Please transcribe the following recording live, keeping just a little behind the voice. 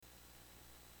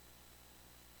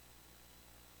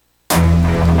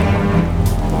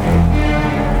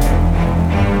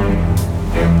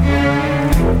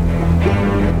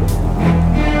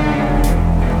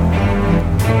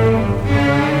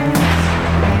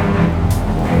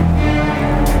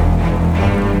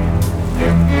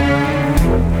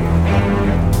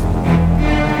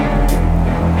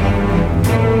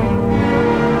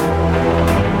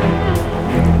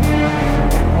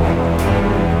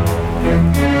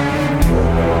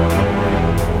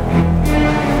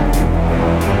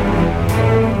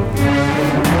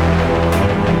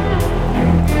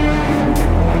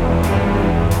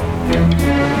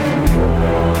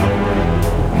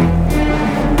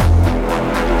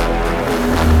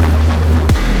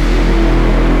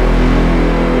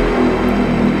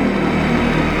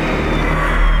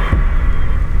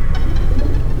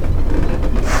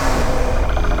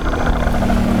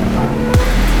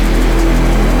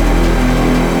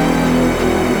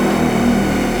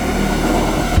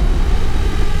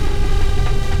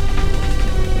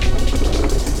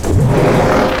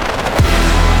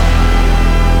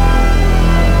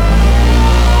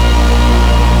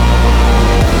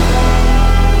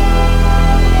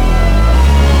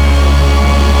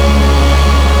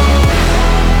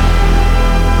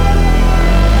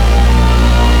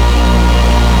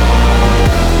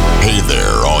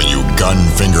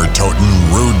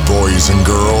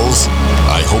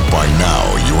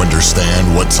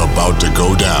understand what's about to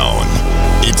go down.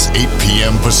 It's 8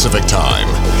 p.m. Pacific time,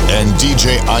 and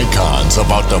DJ Aikhan's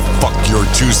about to fuck your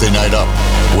Tuesday night up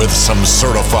with some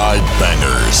certified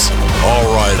bangers.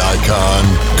 All right, Aikhan,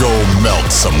 go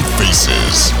melt some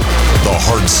faces. The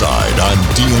Hardside on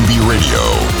DNB Radio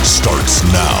starts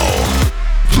now.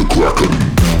 The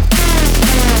Kraken.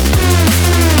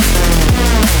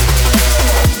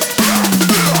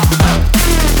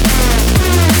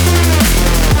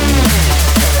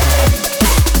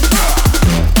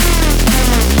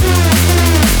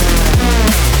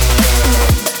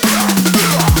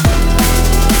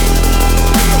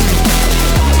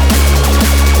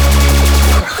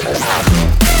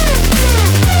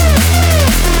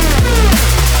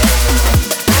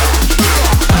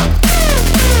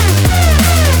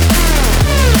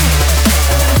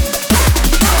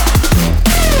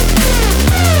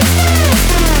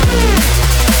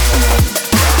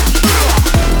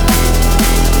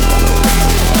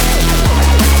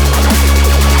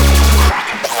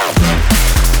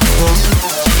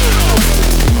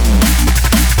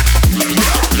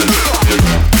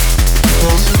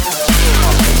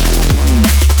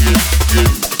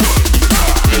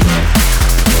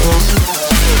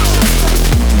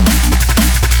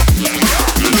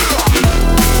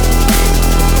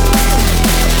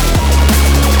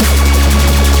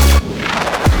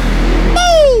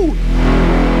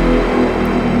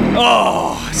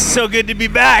 So good to be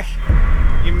back.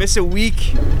 You miss a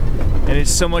week and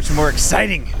it's so much more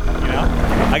exciting, you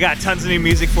know? I got tons of new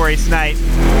music for you tonight.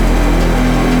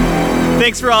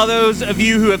 Thanks for all those of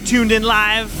you who have tuned in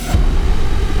live.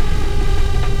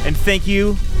 And thank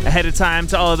you ahead of time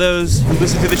to all of those who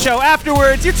listen to the show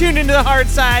afterwards. You're tuned into the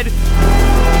Hardside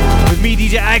with me,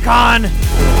 DJ Aikhan.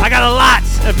 I got a lot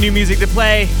of new music to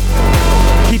play.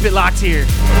 Keep it locked here.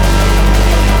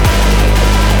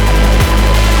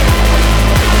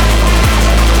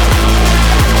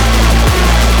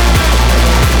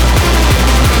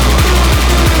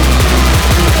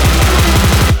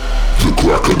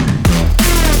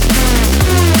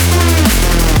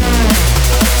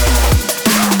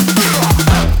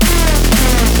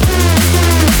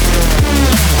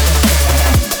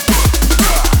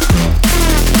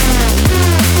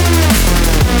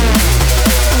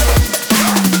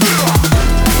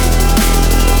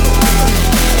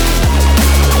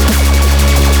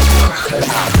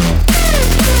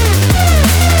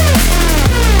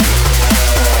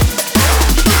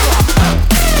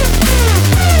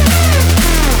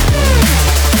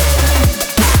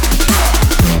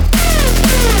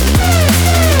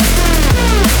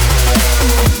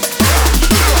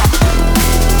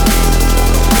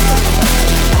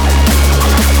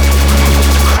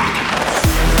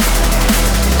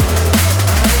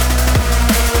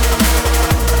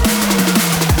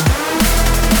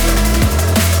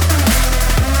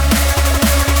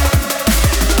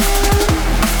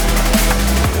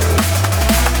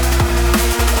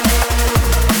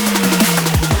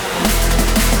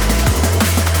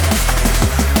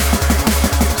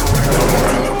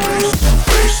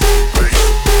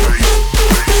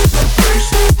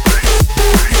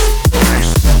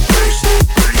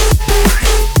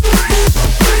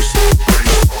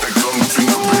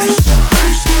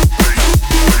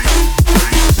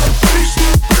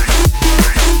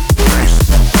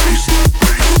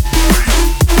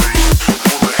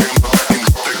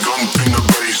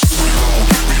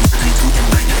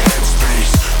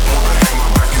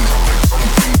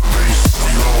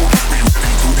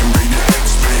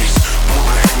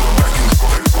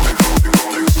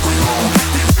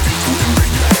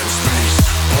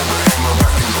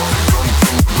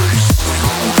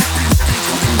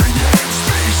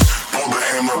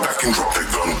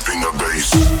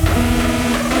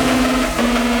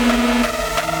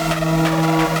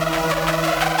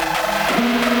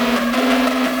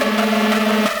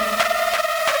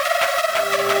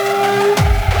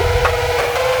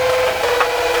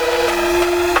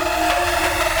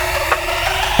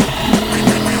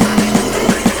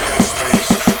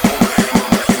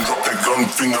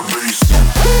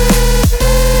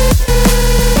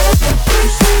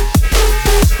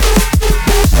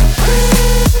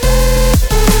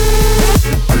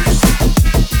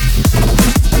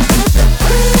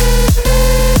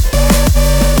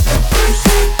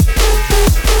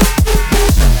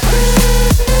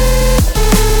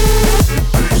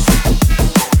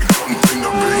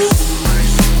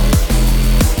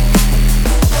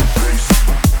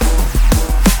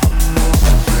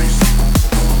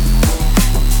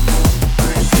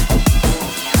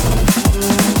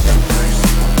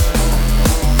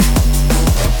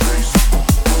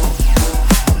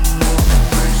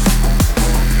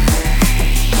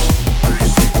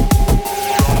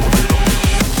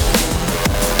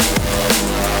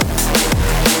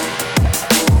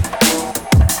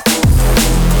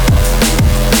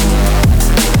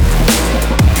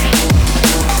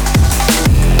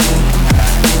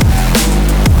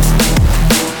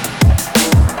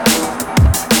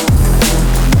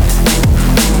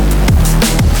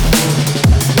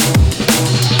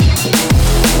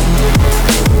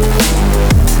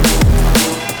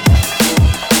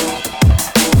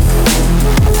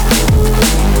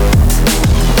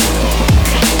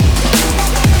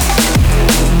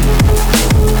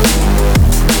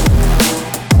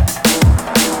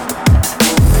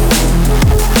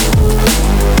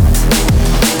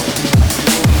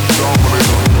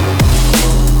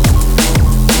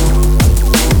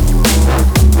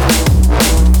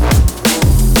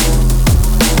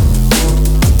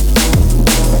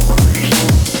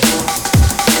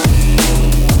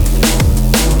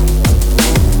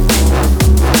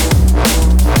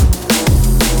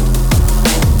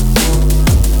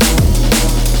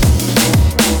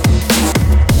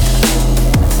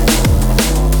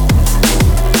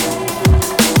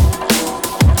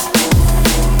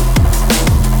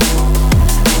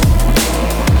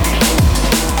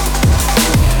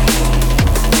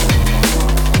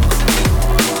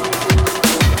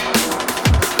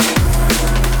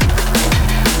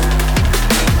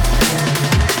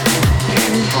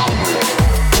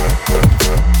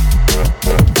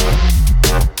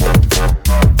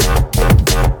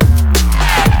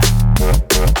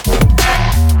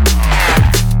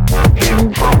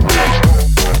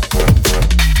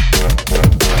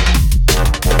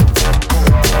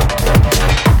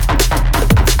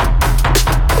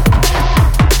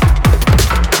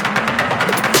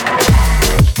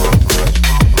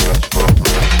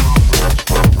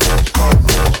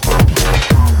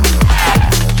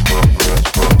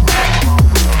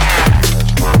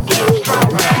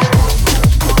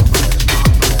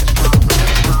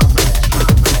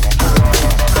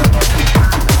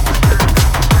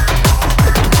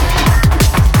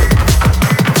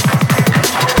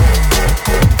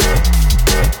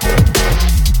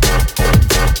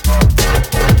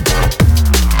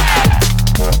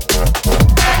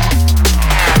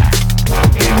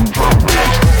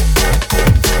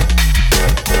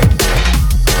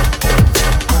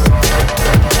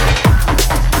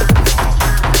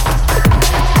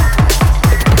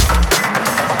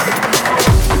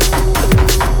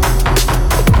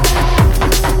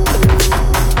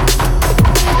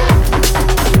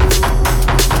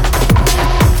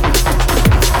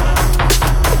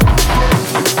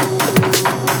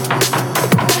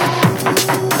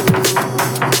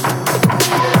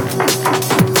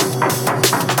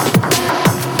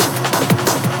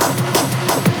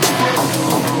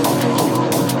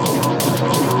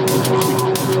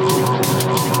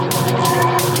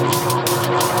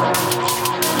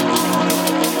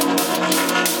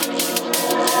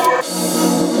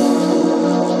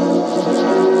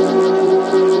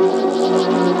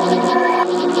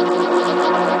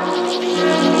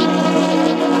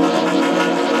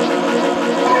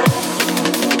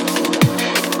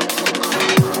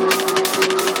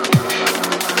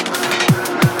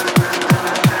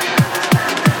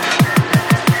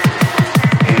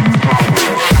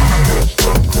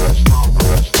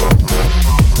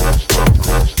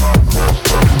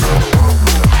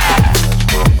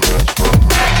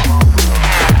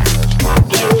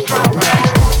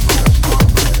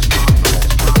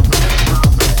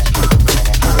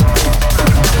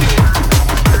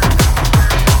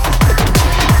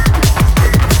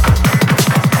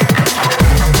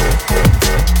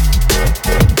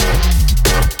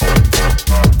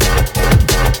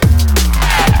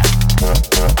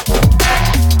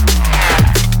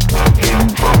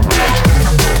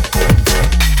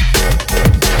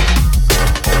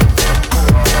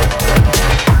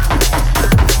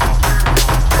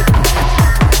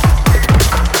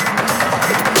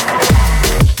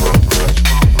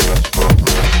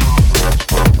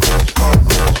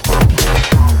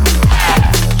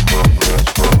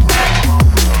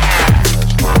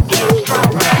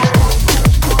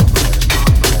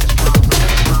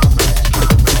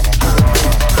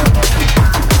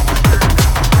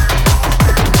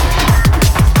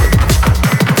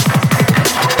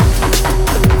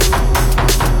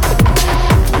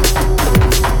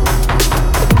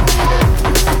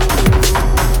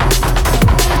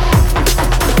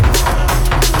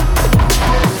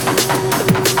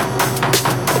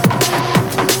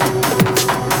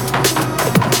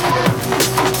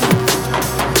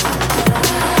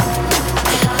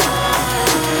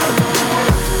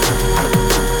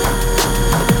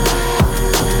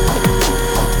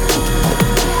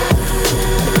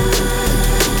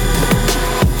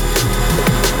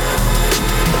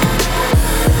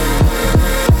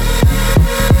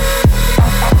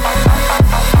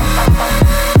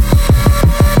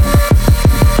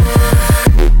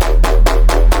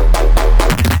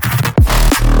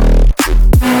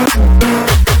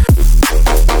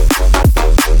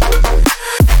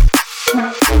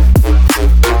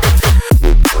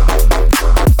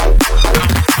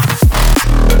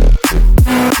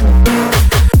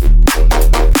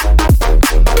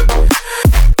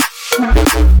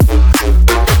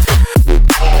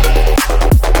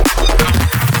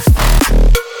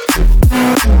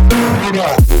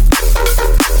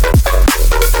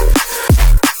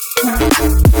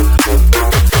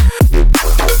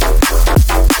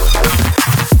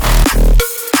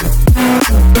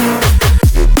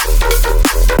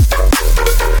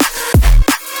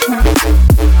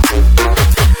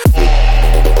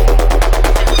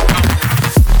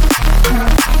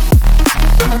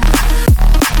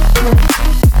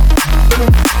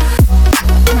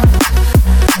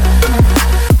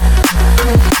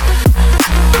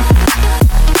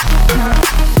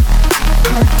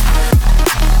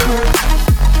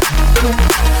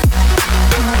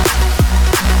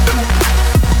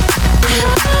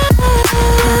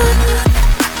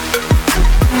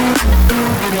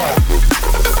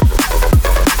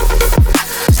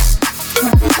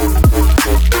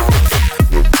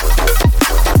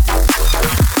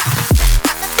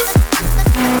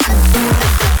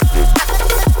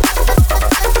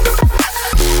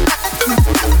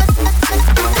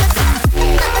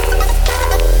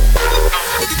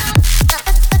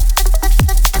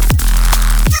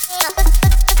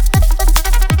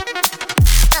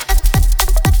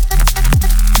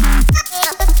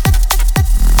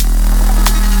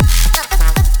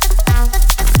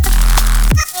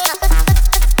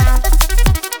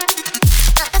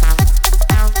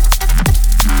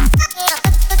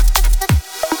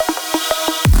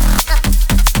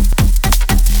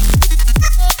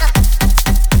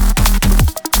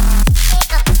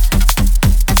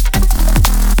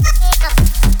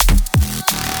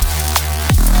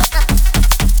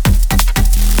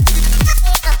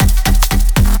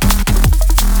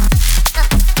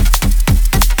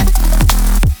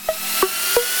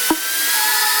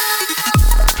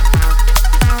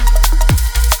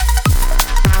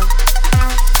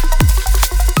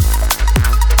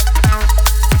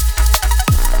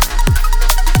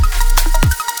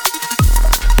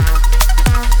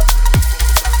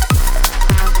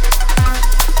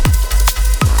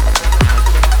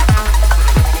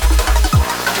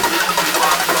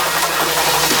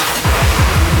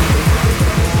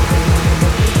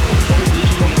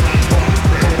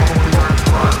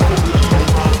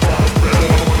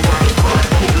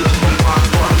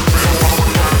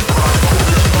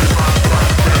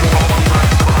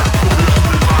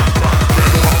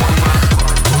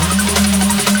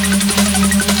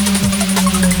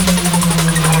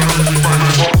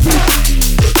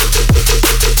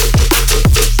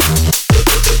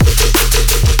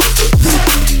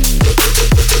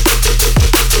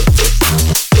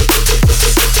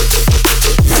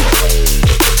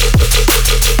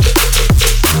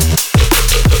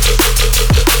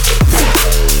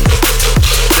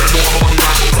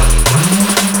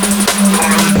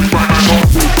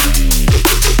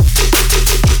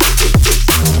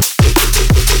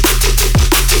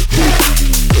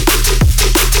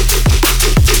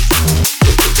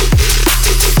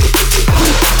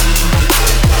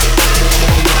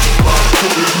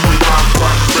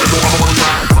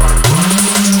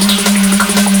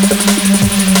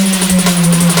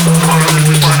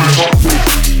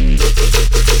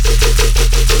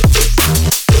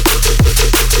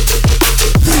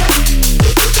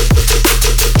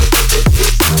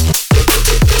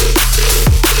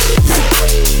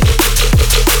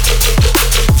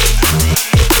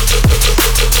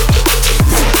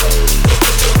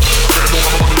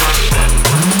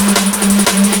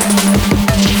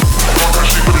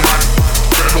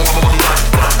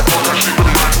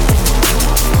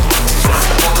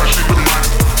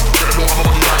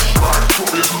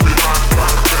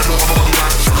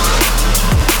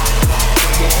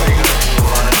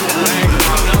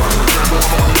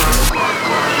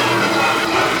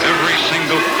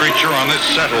 on this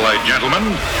satellite, gentlemen,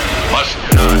 must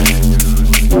die.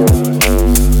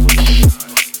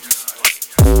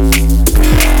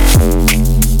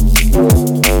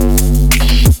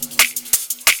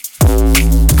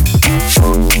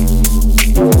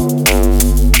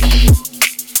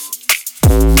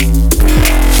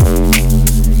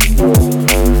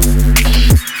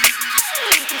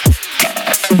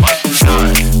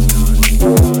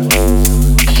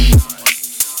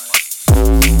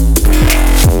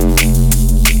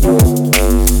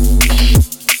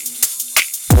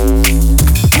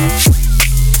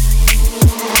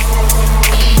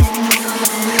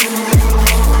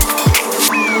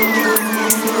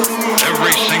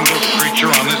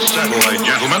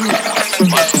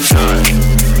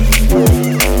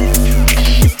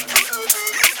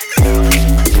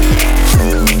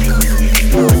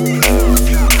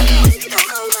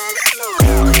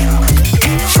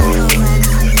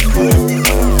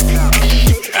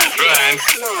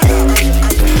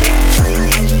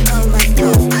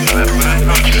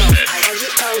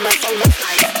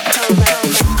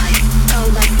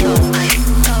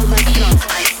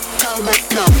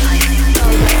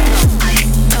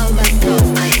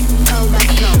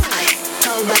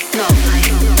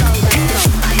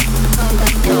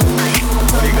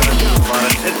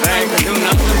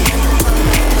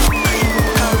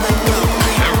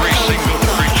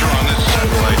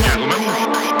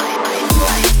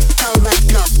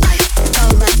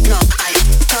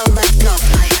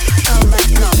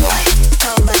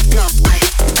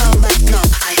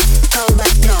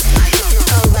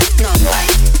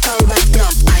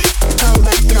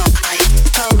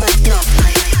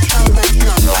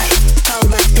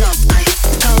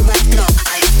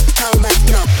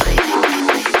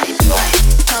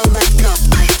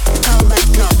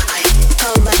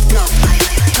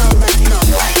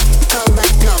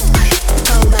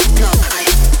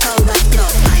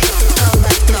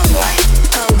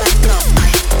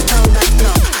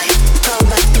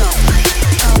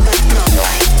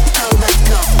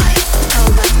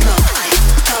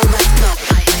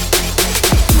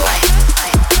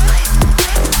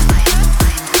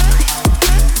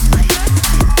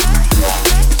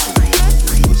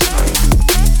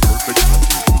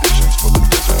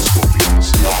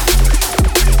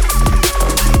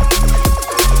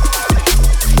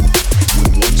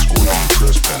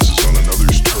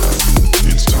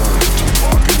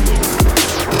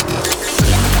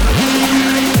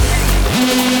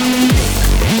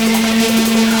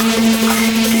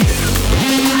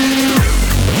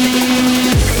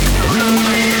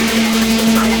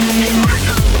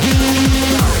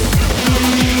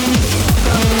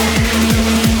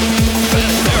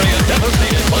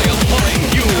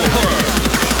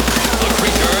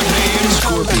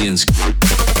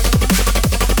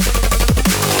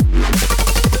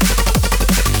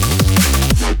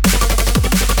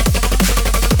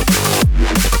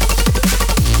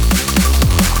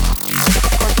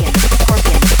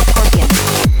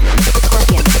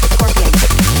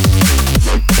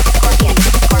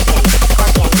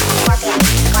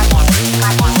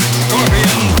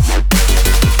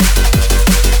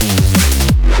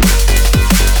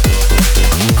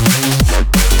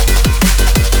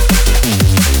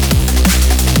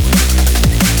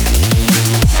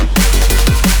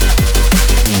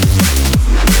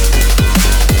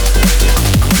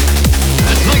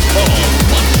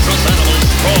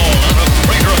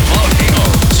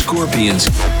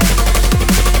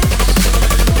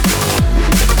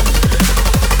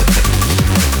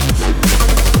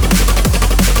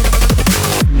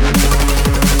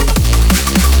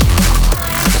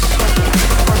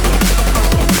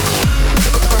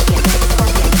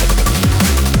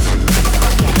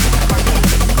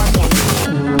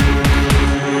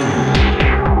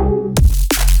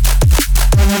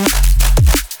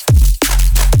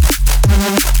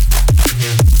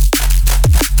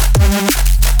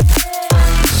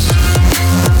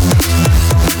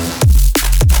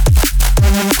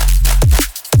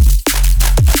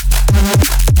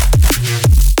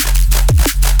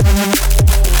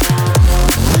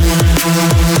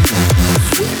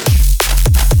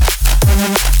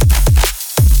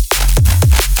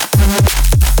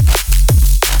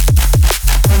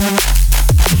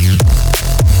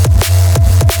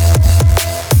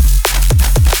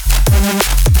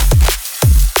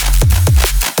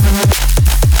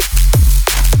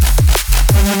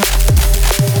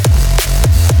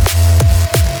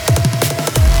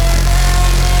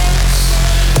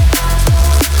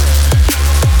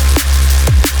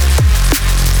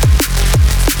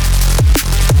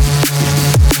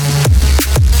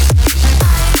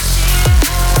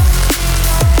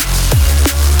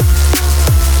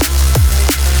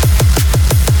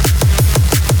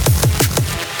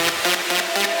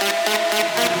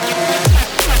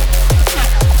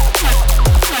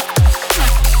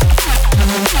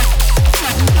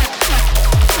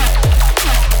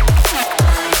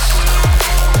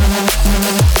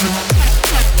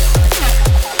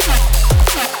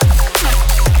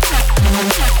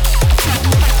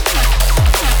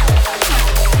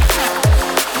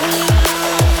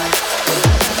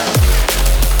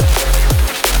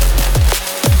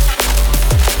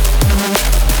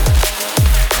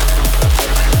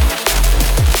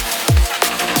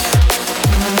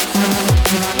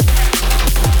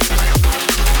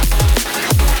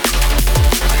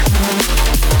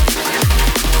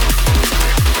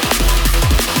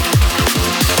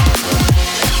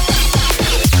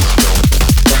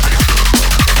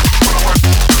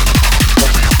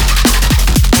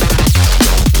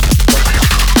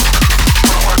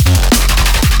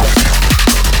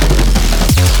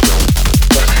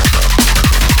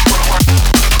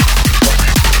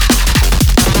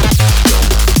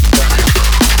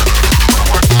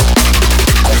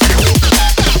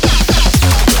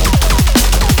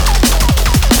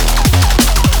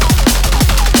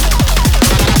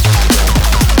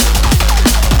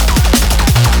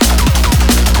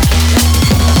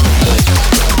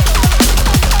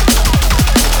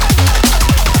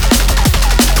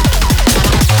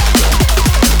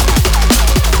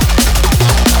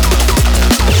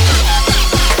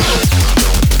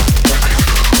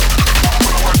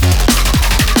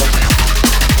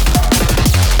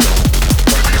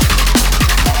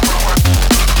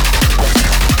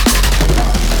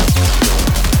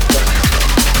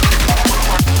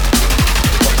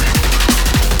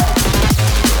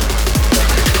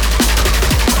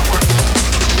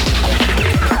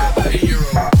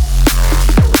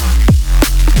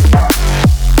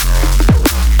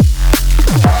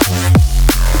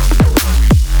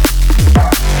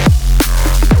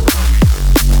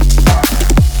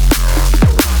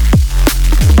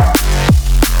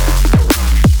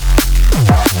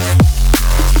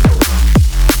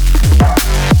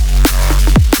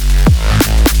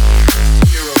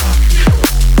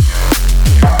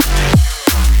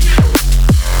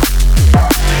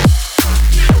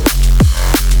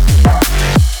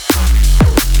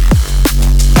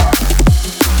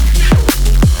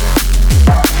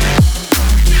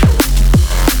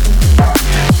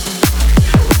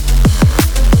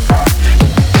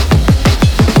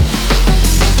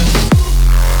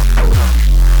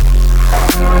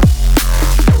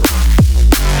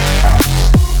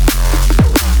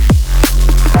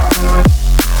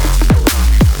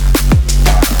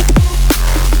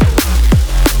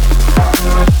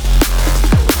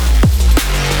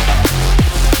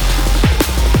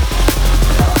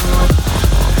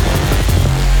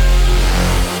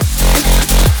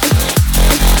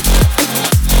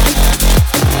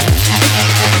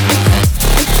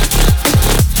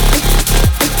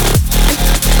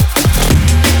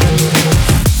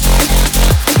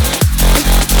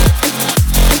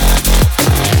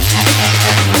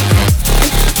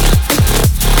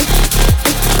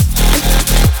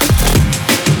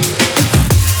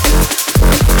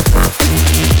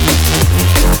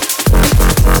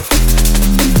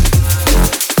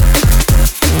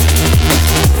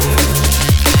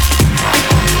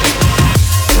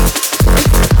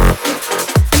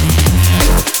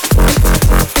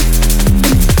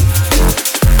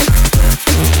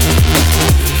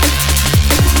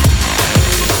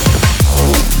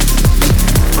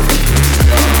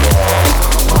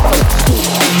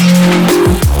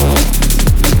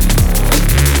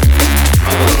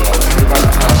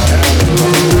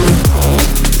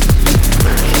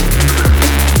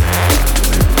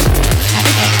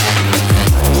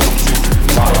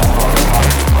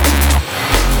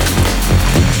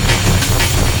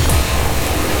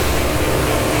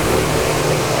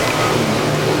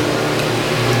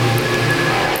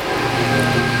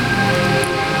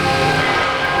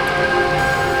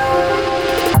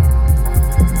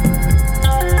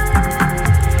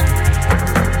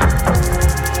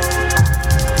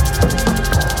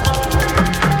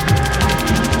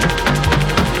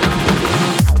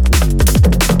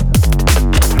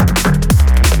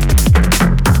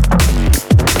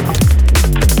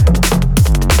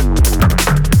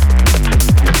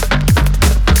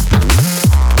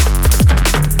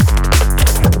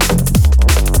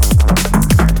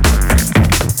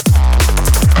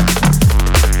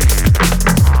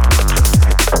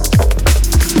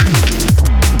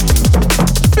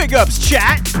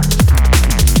 chat.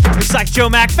 Looks like Joe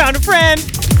Mac found a friend.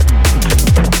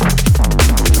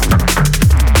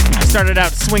 I started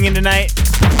out swinging tonight.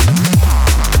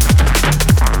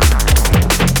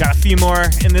 Got a few more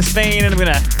in this vein, and I'm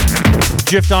gonna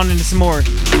drift on into some more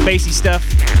bassy stuff.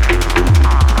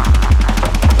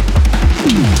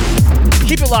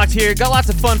 Keep it locked here. Got lots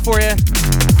of fun for you.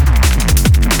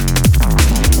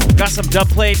 Got some dub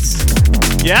plates.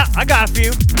 Yeah, I got a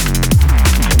few.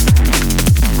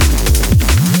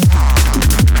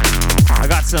 I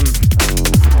got some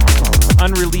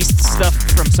unreleased stuff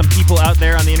from some people out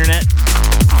there on the internet.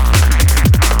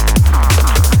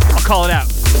 I'll call it out.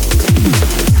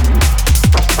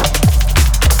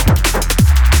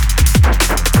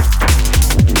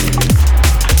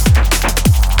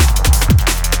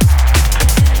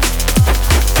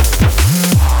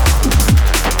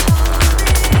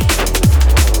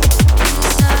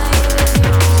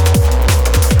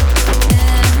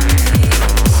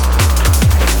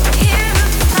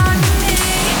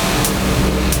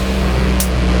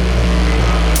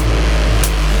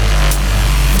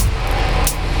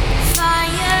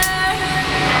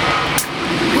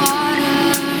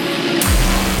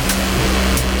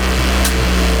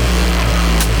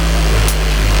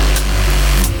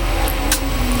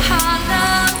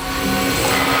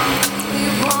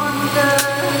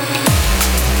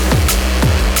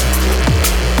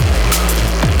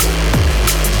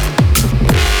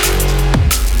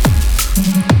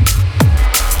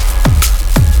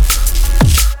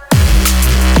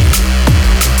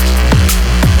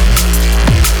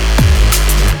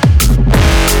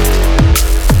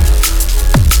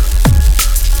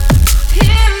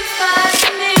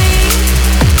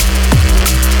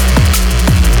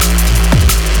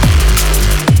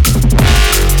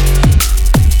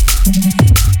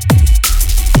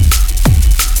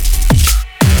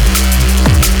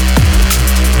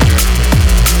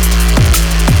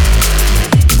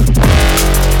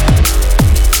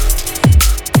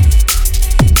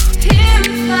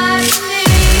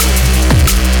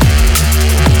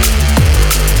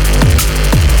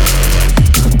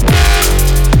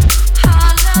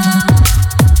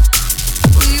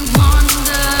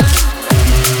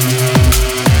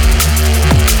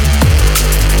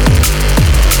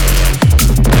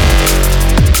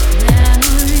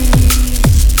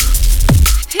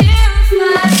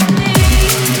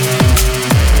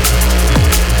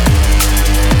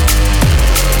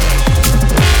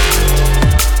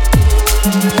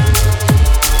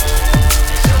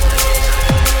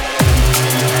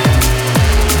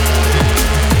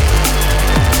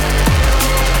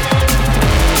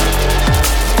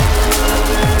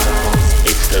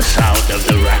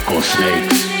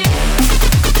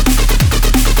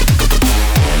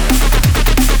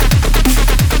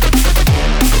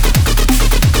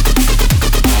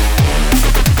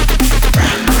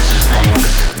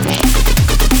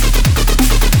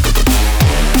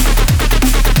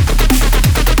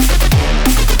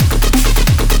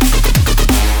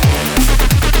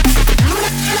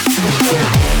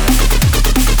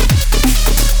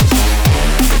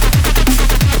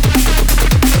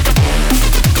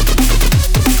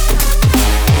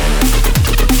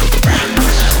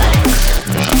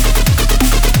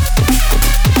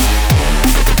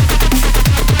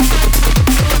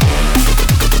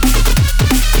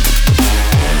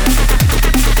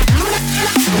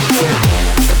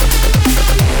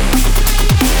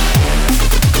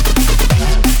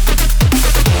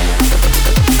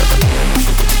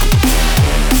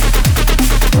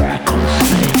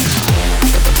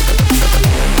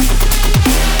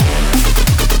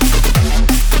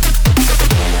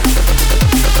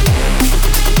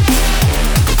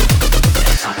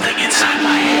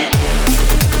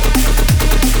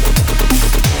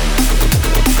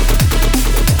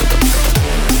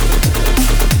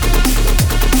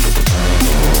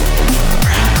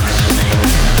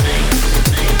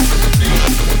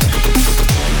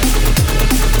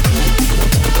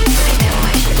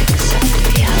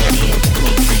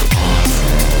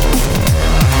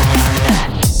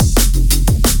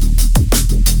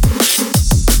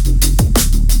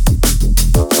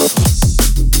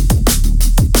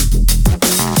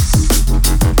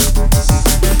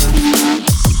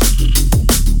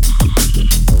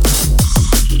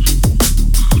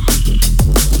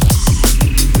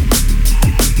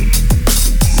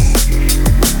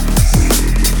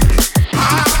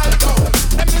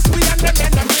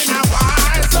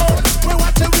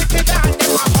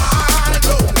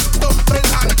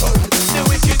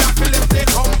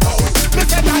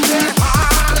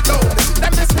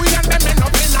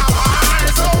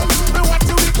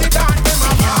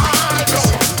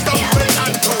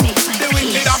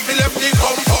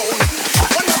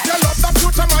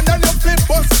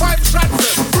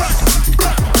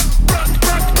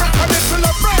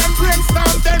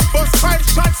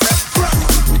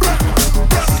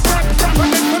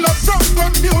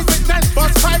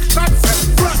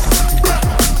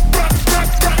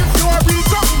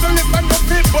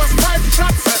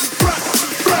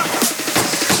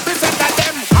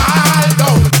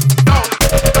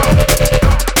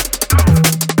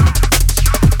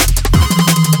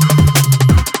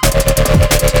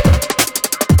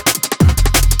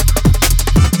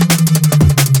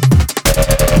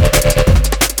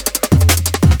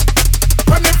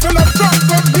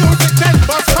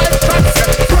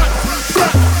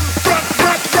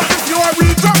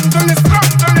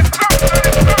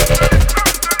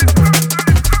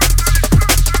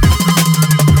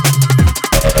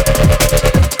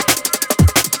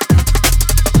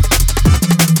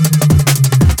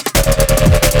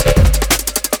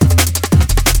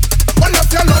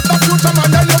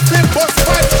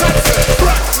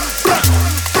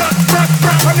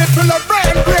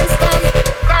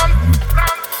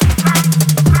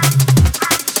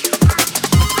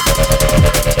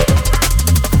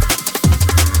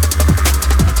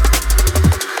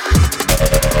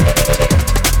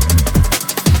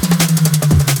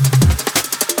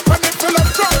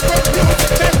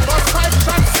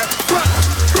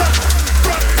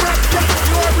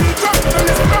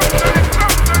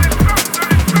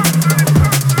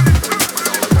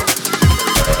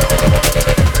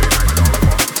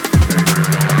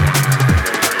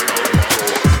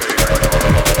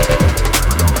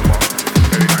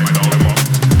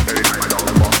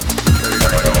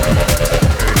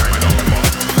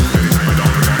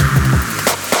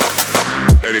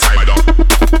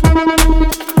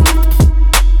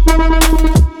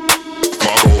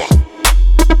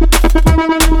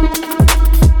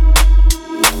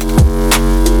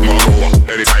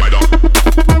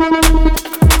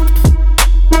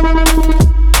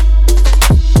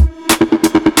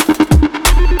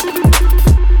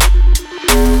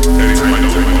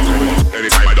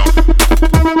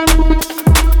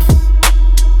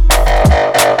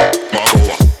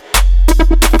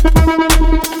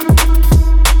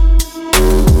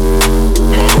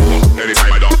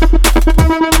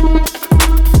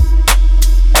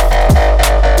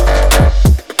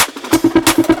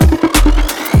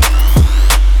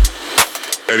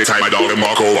 them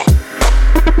walk over.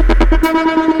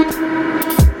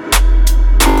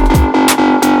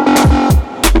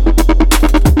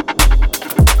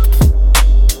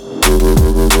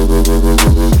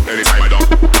 Anytime I don't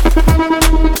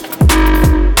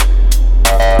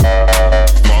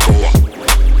walk over.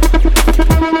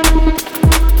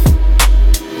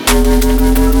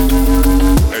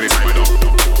 Anytime I don't.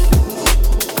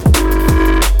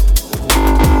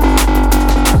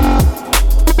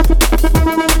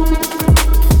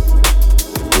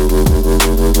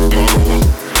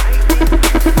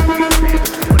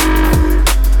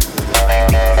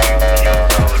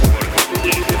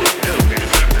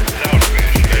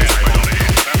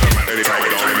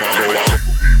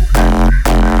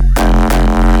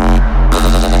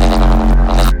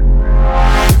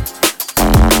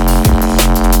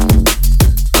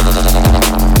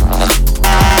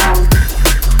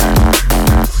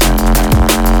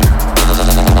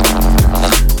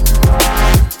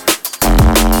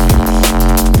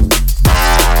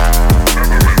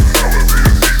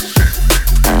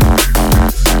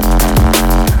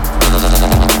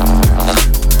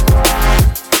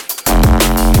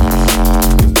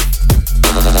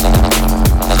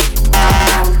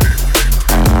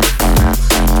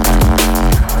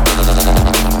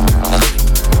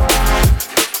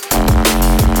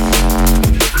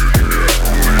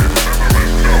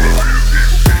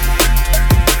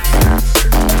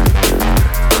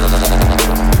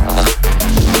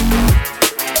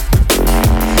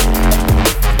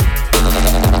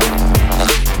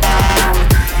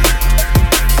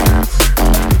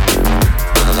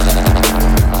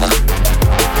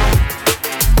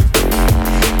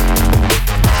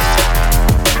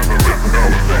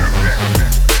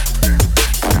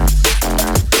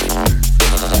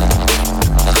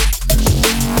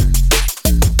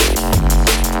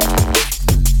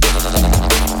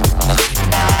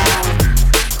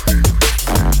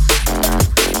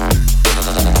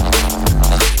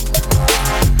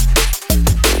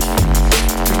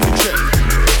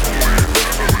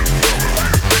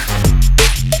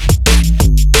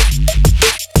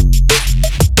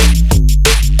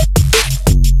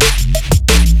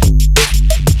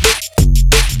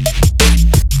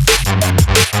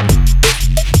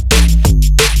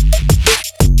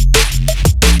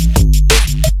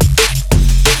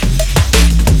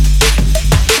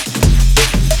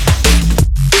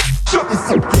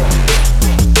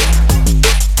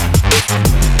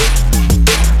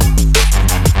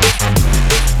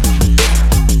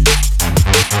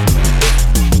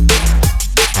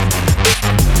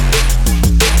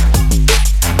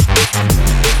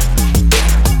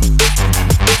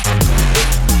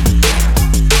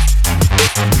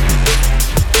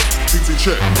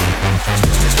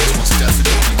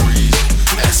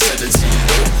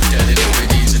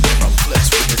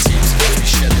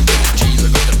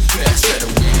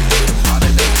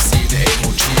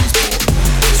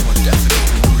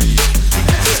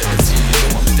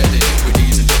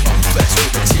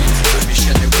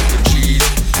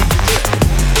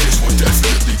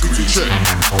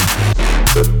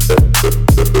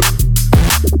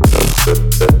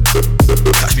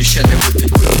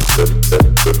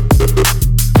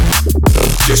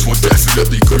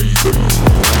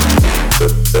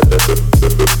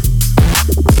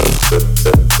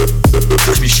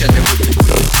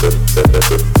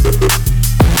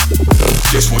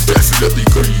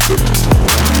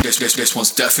 This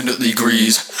one's definitely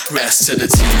grease. Rest to the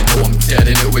T, know I'm dead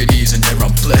in it with ease, and yeah,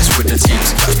 I'm blessed with the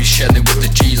teams. Catch me shelling with the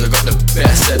G's, I got the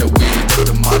best set of weed, but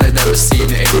the man I never seen,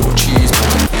 it ain't no cheese.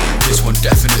 This one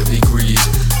definitely grease.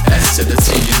 S to the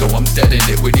T, you know I'm dead in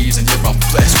it with ease, and yeah, I'm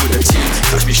blessed with the teams.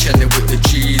 Catch me shelling with the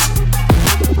G's.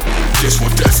 This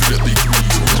one definitely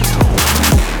grease.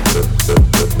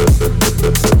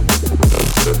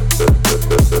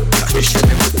 Catch me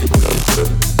shelling with the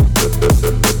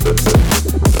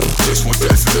this one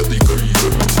definitely green.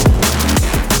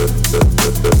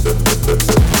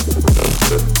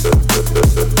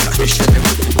 Catch me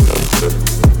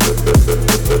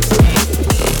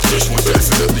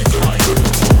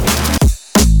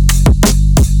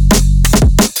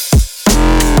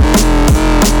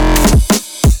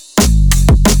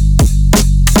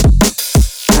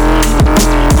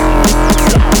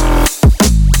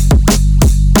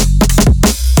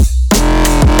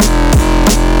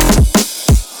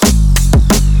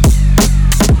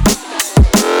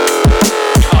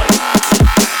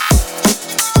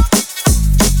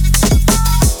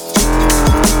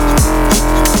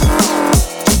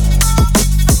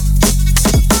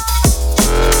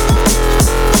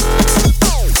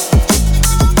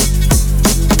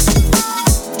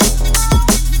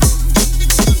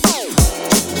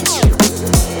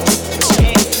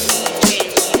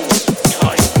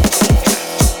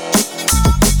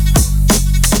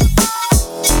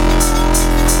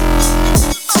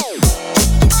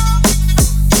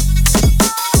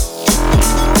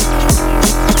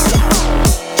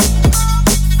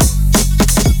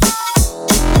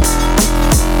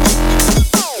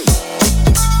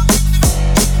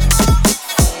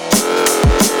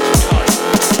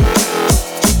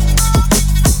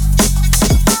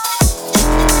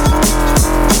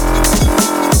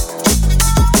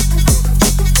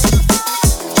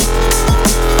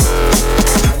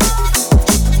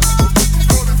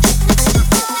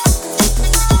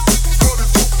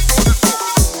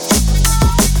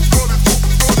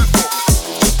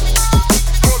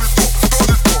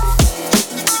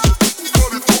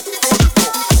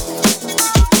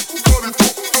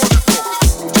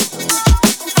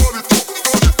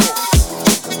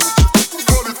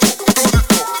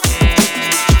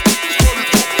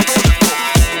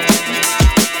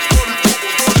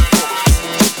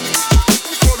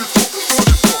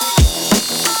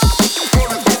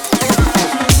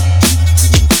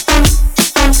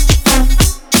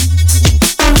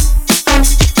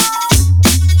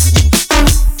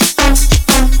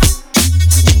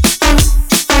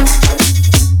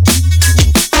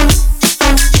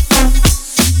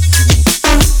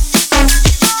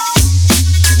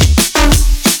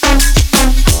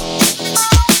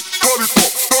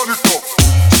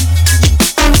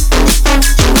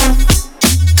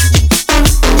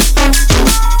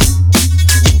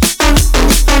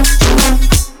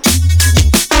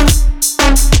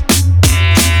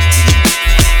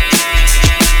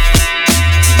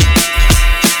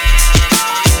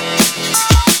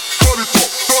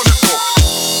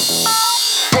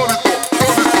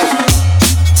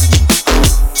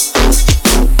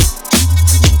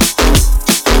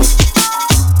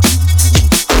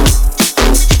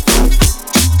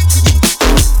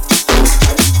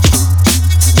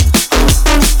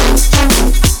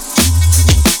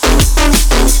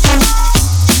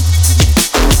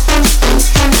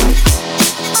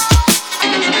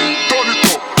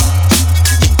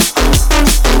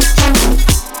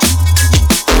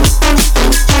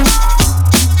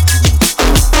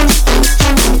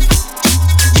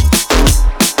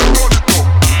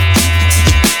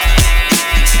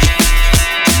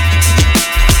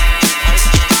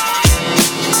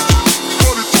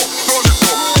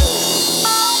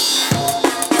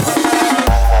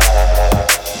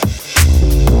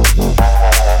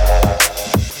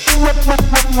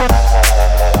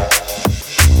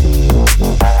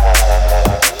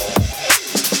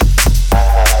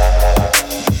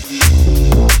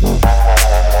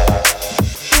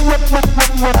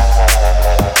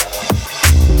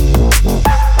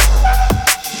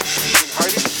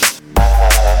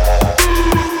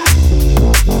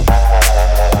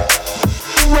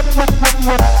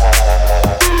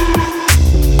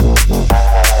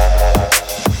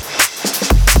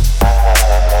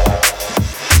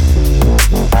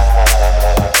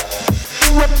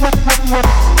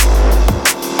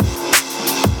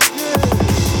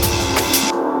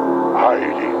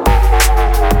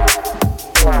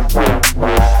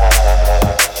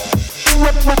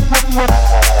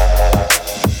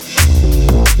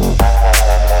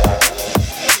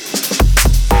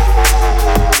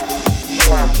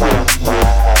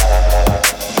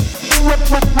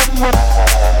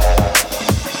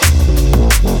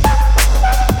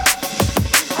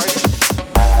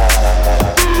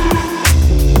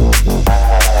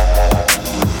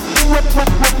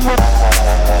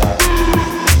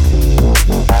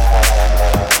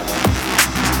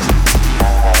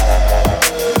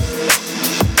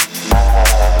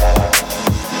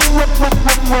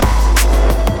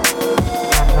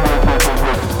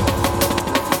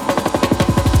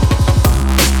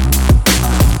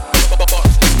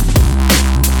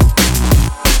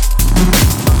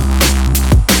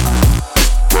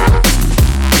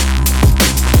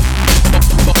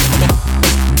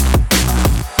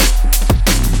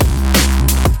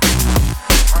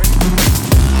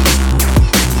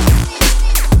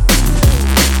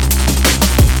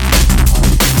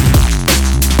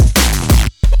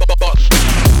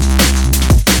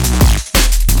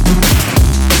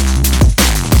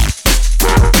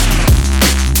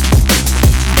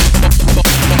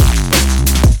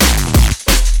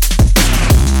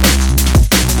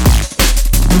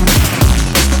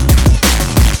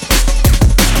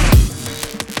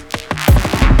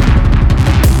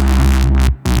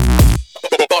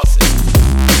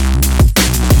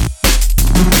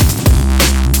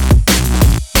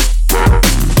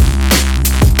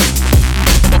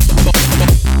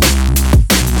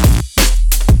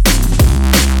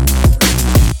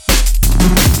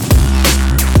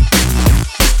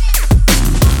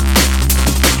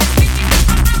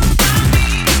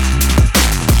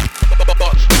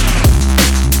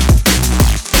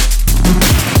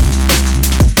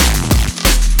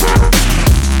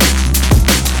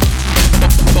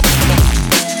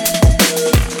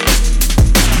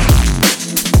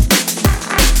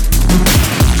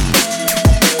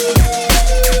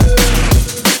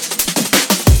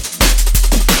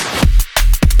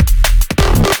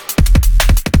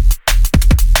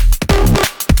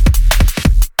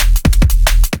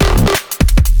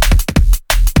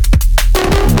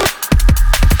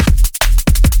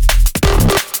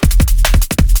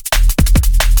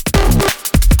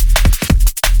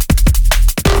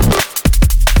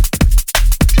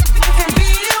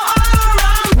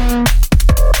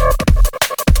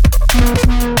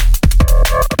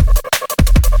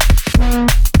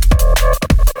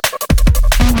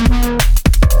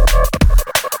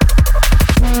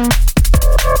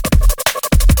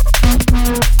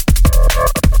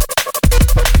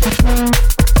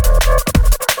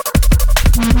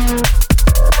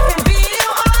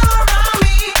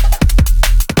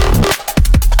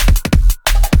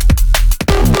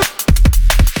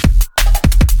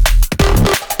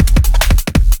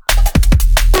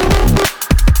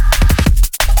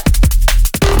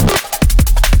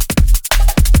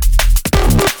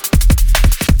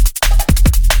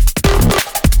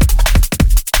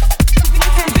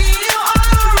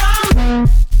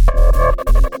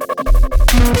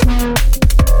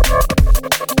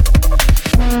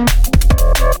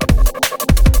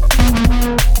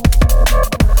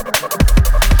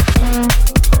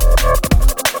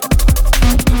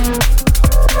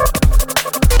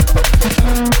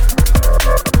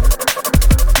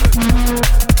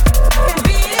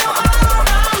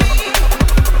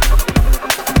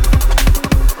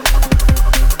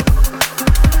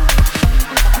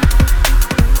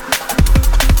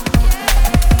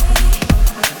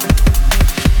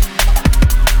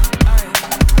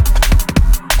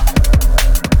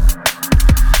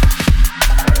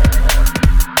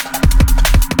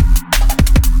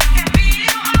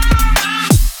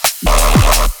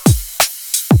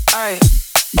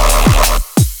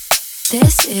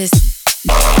This is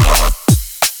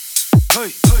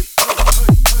Hey, hey,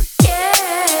 hey, hey,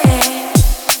 yeah.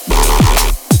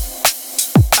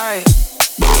 hey.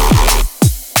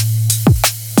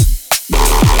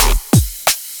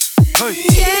 Hey.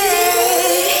 Yeah.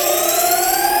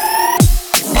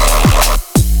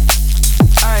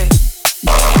 Hey.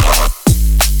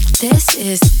 This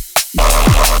is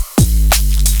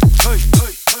Hey,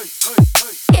 hey, hey, hey,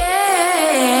 hey.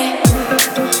 yeah.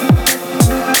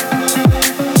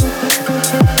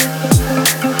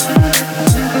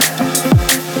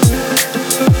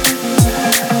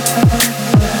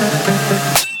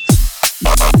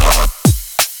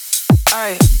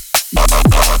 Hey.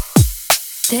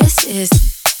 This is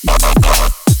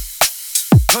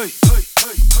Hey, hey,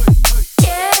 hey, hey, hey.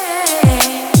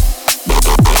 yeah.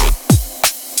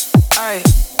 Hey.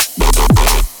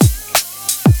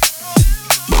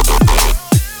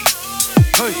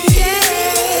 Hey. Yeah.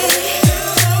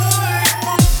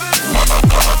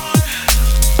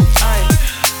 Hey.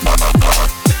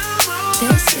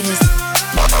 This is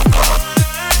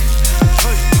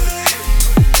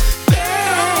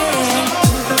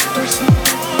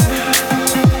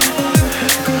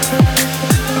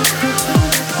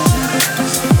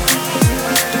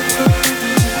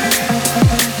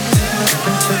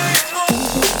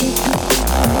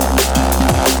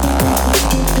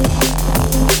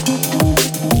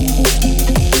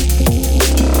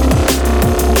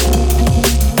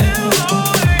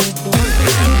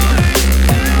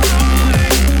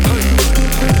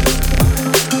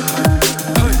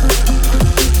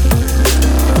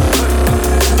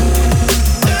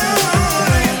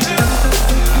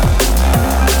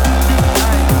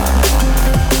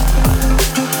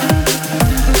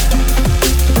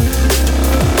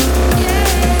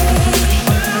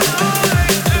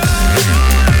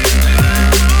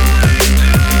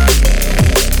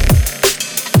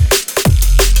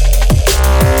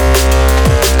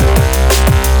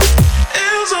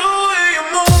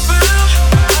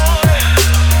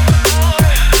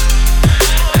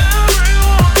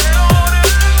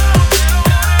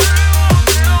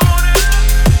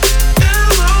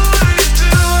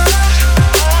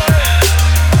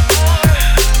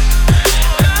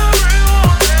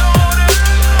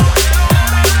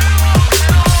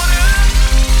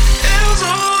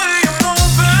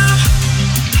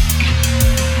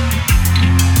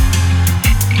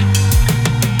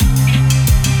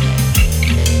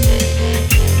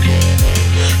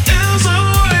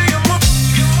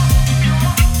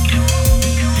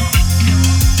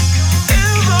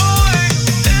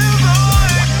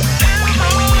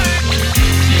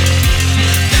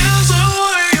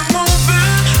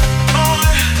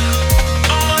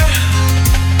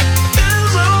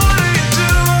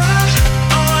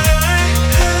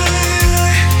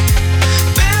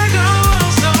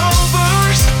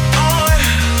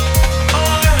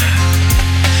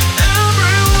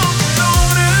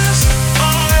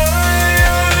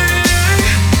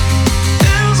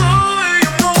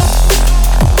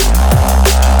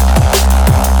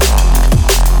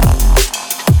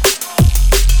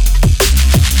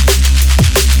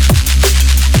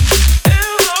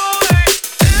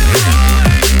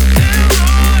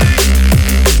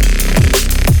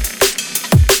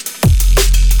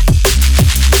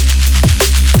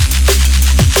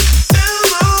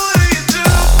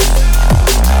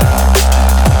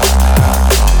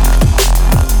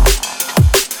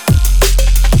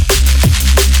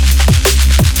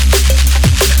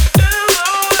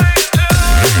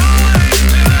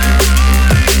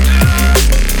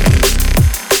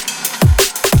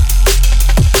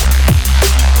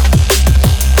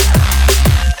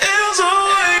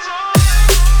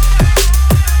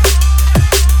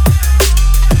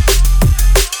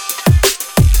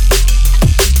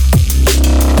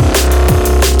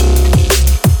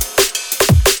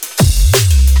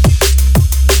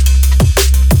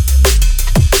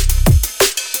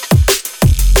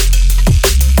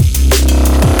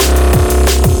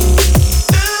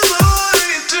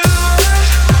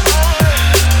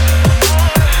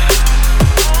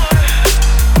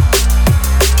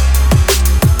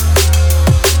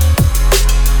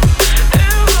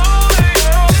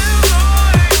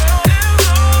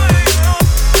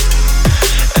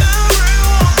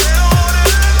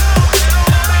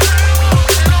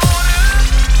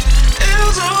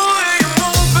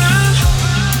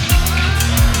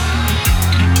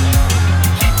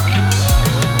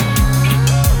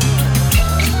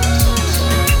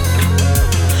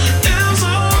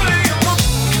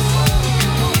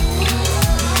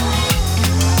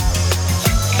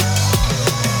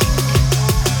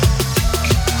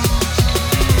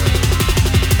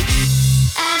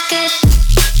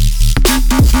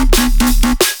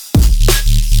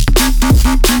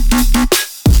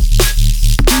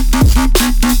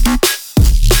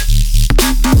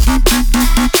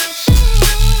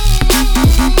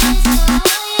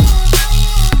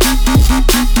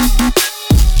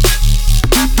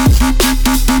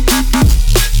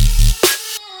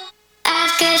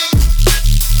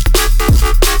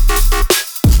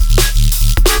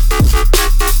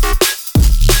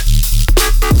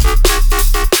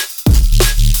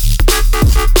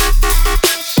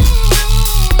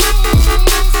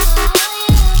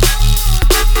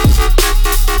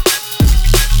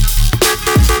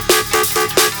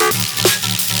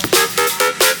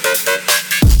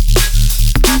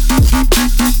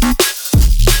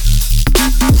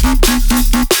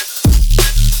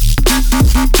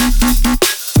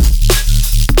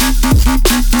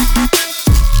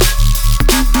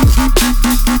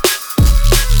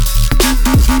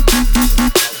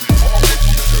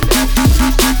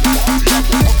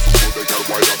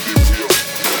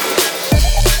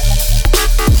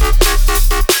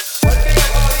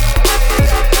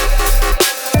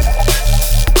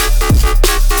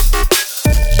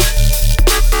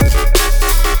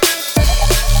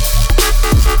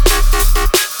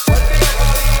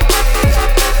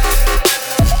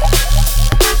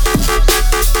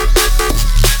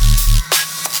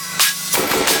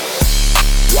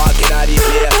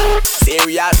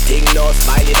serious thing, no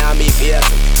smiling on me face.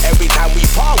 Every time we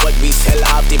forward, we sell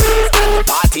off the place. And the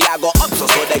party I go up, so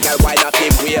they can wind up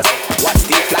them waist. Watch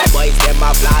the fly boys, them a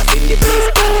blast in the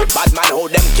place. Bad man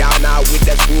hold them down now with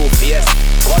the screw face.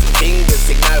 One finger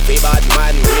signal for bad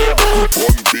man real.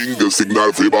 One finger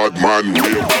signal for bad man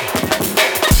real.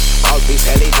 Cause we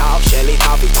sell it off,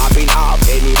 we popping off.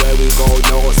 Anywhere we go,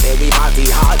 no, say we party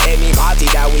hard. Any party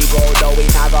that we go, no, we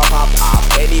tag up pop off.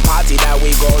 Any party that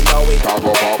we go, no, we tag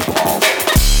up pop off.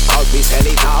 Cause we sell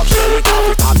it off,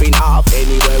 we popping off.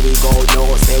 Anywhere we go,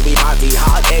 no, say we party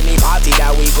hard. Any party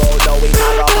that we go, no, we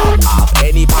tag up pop off.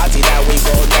 Any party that we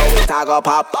go, no, we tag up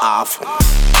pop off.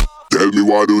 Tell me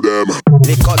what do them.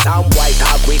 Liquor and white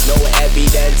talk with no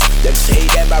evidence. Them say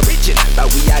them original, but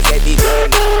we are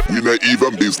evident. We not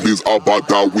even business about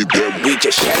that with them. We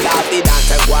just shell out the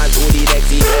dance and go on to the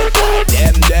next event. Why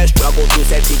them they struggle to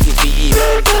sell tickets for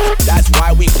events? That's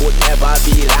why we could never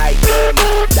be like them.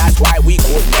 That's why we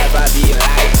could never be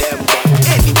like them. But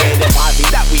anyway, the party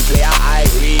that we play are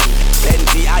irene.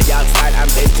 Plenty of young style and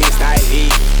plenty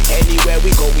styling. Anywhere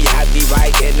we go, we have the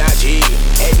right energy.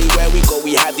 Anywhere we go,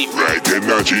 we have the right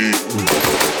energy.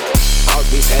 Cause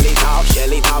we sell it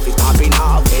off, we popping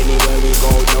off. Anywhere we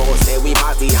go, no, say we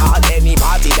party hard. Any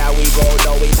party that we go,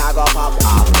 no, we tag up pop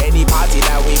off. Any party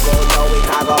that we go, no, we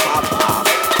tag up pop off.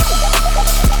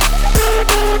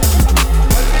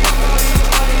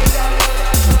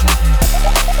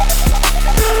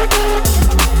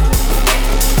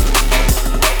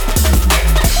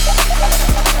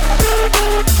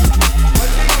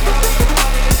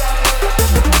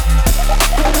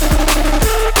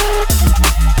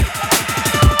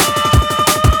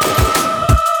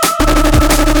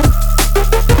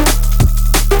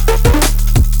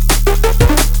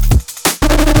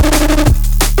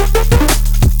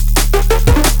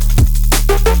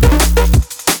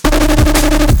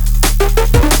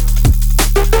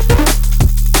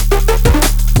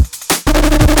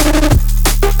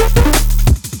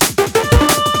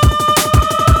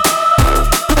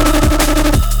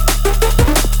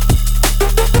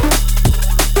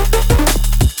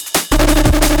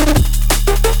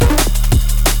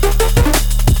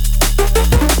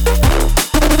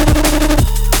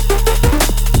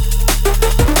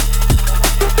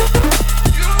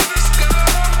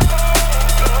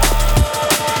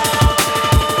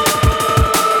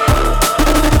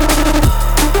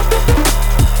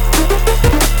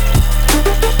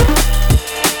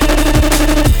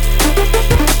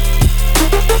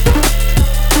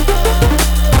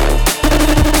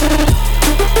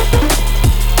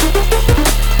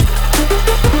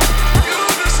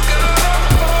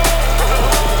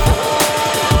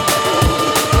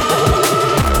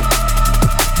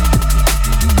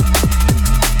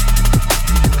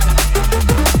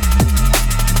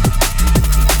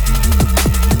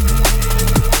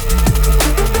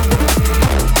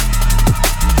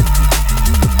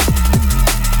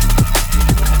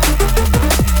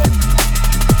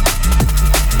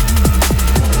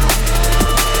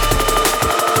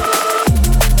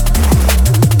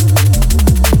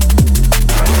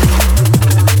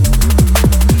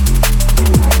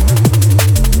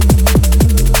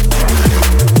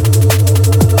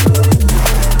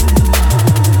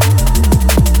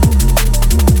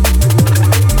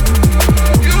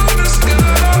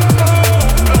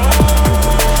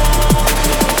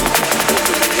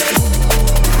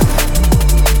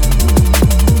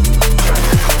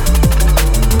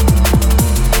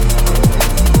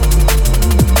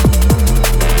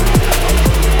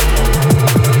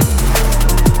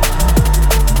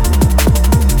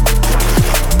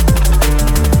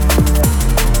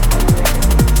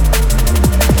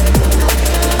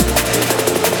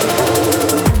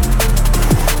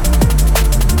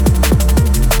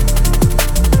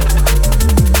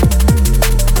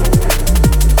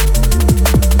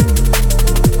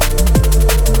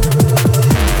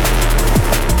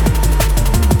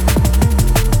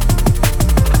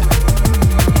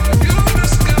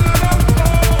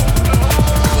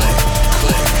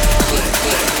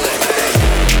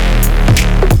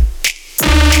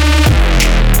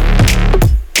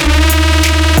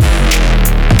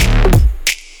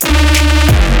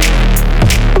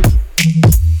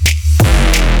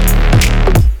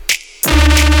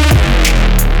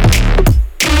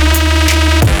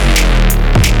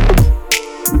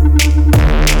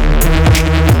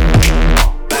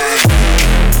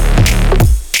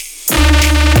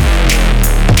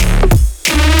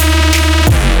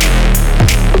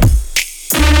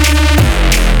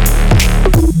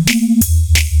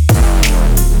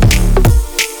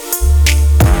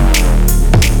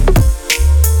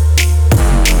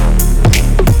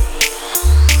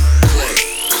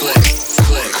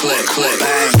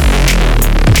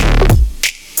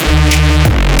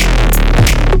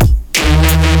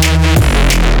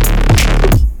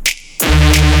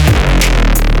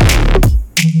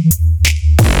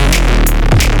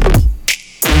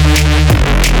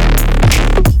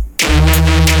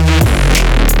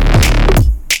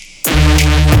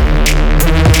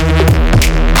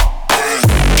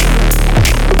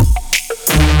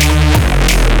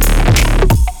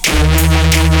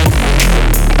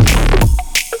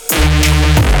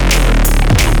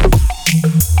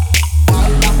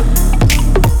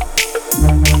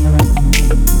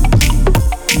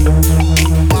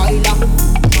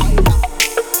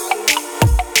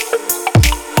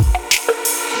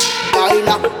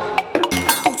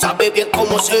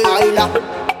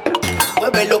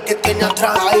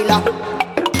 baila.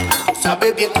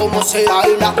 Sabe bien cómo se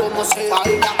baila, cómo se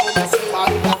baila, cómo se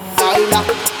baila, baila.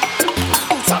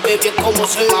 Sabe bien cómo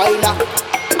se baila.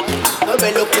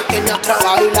 Mueve lo que tiene atrás,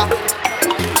 baila.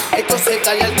 Entonces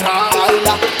dale al trabajo,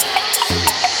 baila.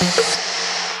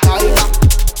 Baila.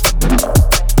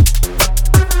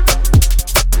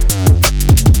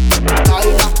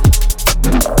 Baila.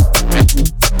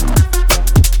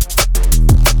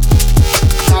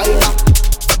 Baila.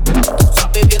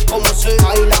 Sabe bien cómo se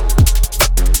baila.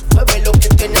 Mueve lo que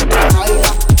tiene atrás,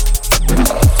 baila.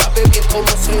 Sabe bien cómo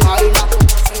se baila.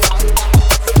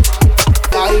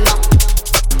 Baila.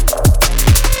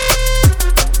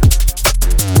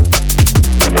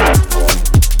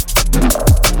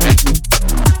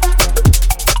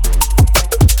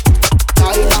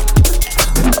 Baila.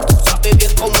 Sabe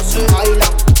bien cómo se baila.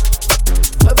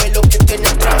 Mueve lo que tiene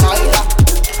atrás, baila.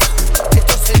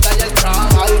 Entonces dale al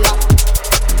trabajo, baila.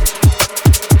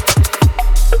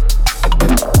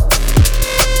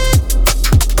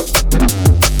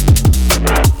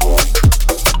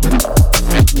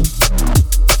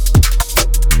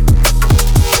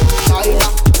 Baila,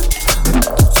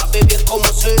 sabe bien cómo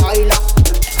se baila.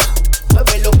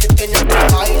 Mueve lo que tiene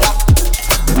atrás, baila.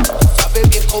 Sabe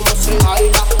bien cómo se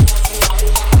baila.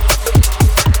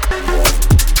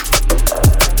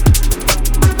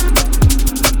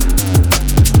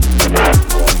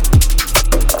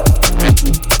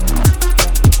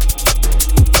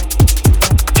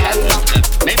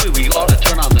 Maybe we ought to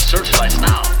turn on the searchlights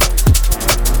now.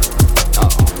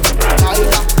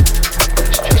 Baila,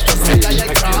 entonces dale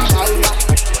al trabajo, baila.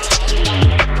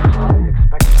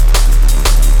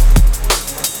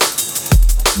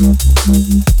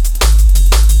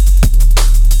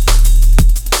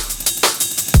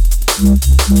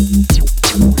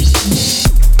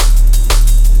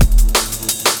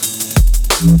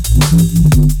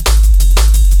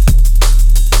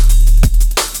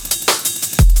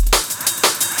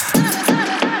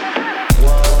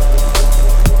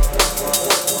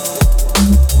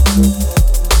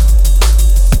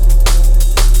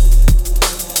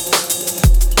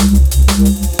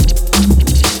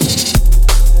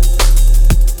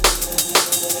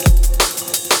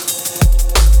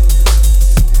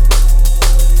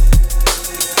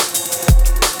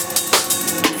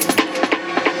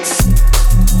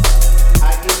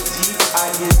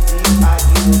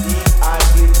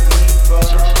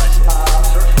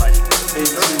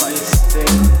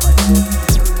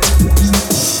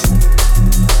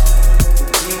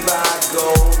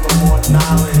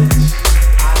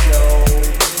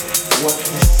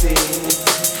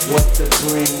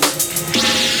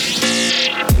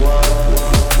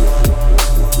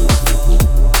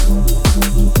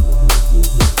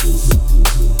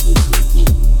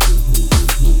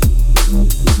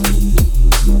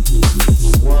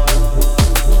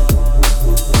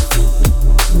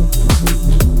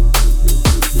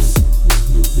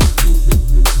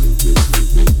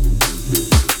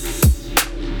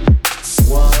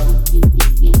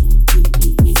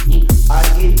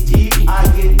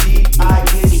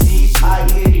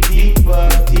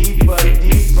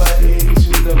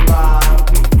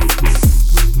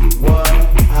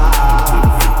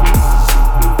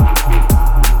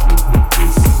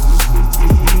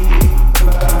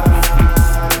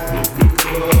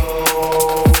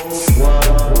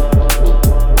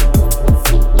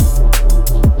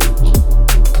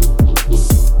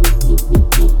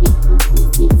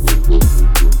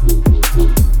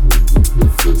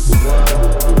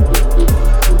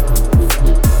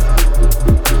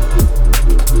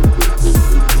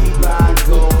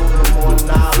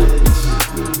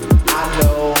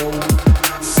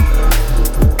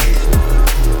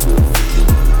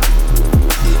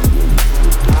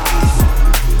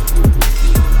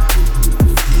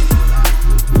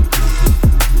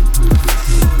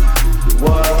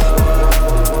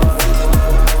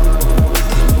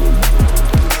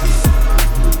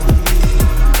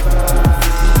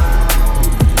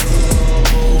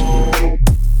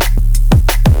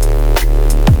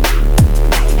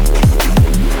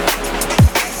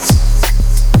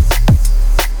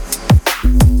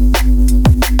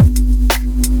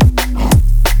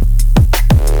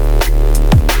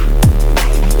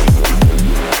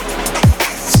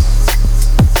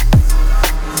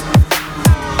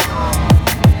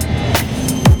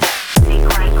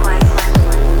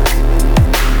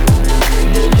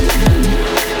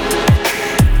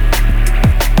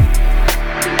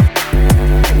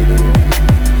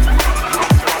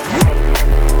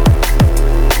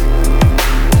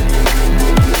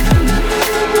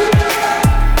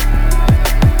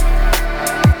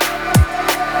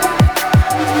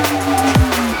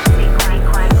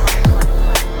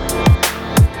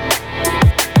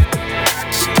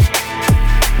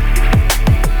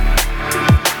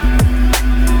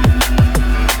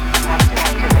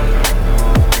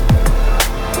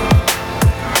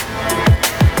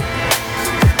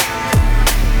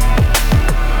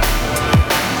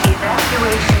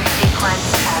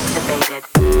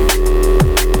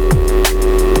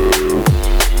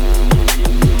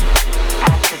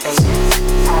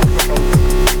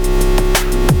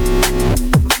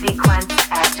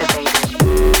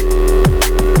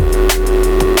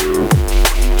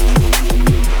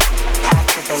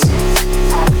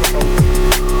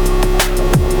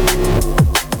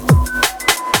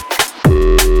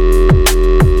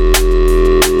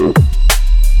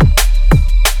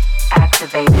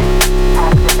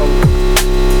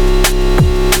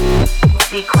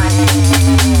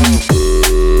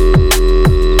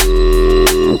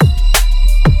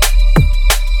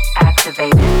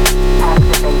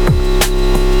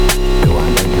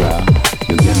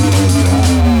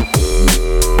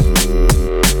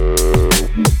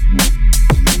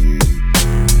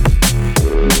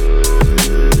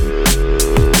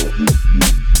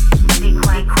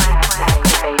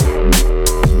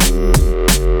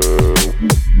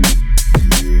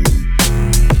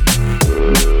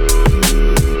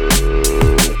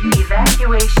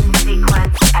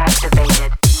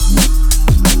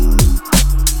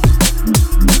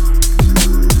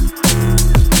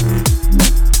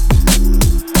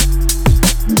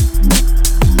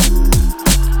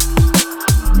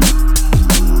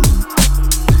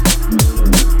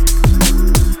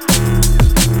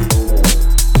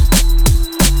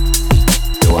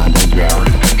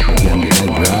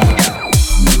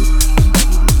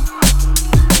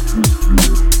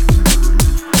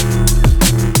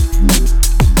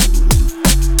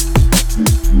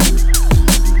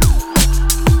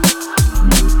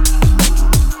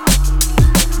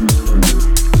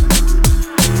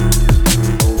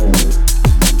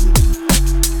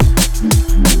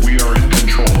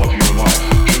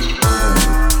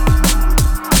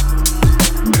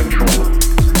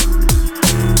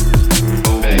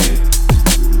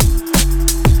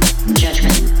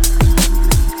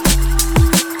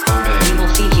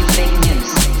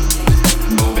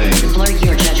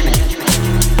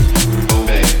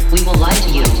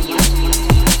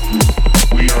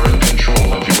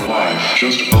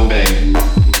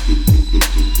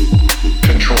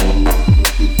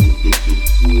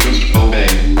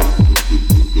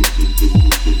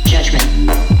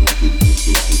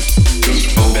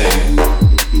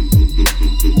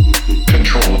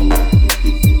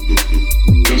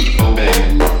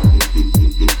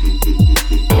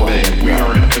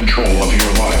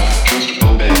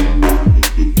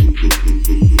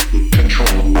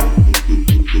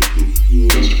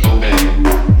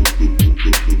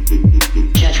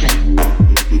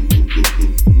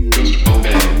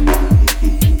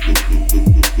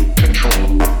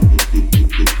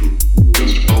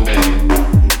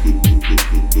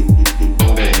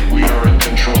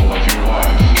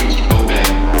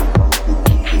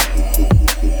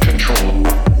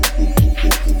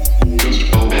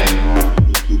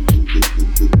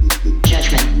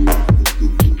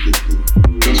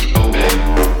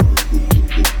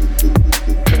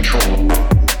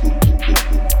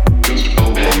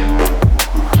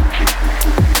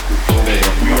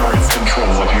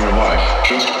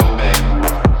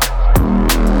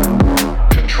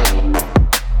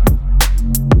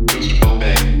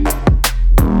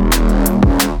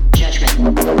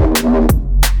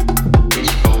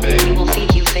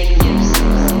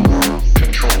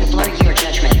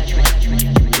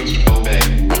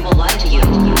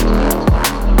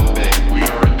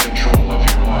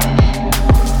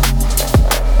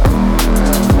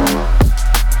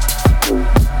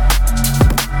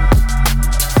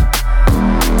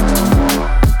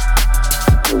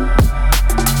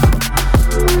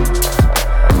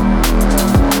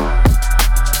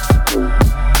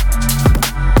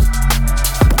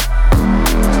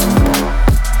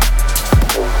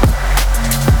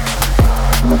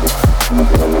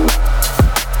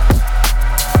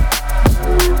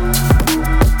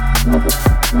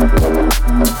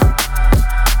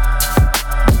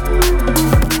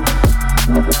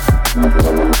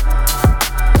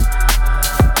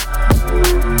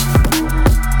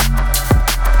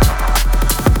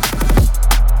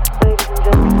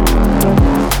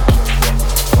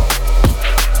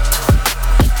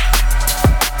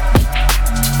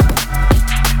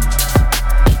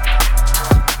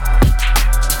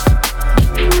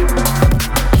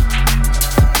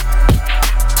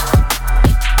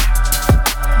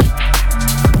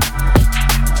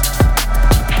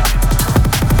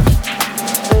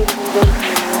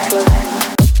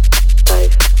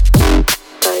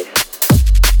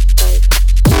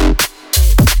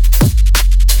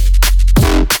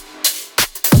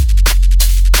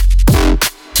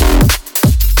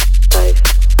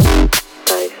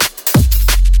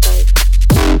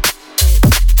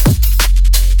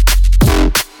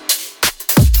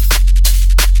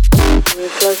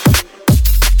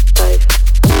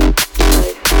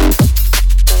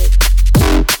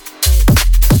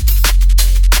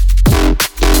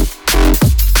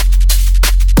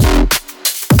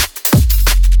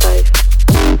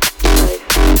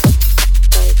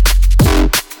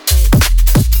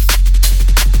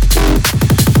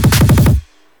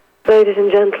 Ladies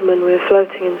and gentlemen, we're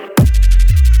floating in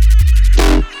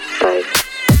space.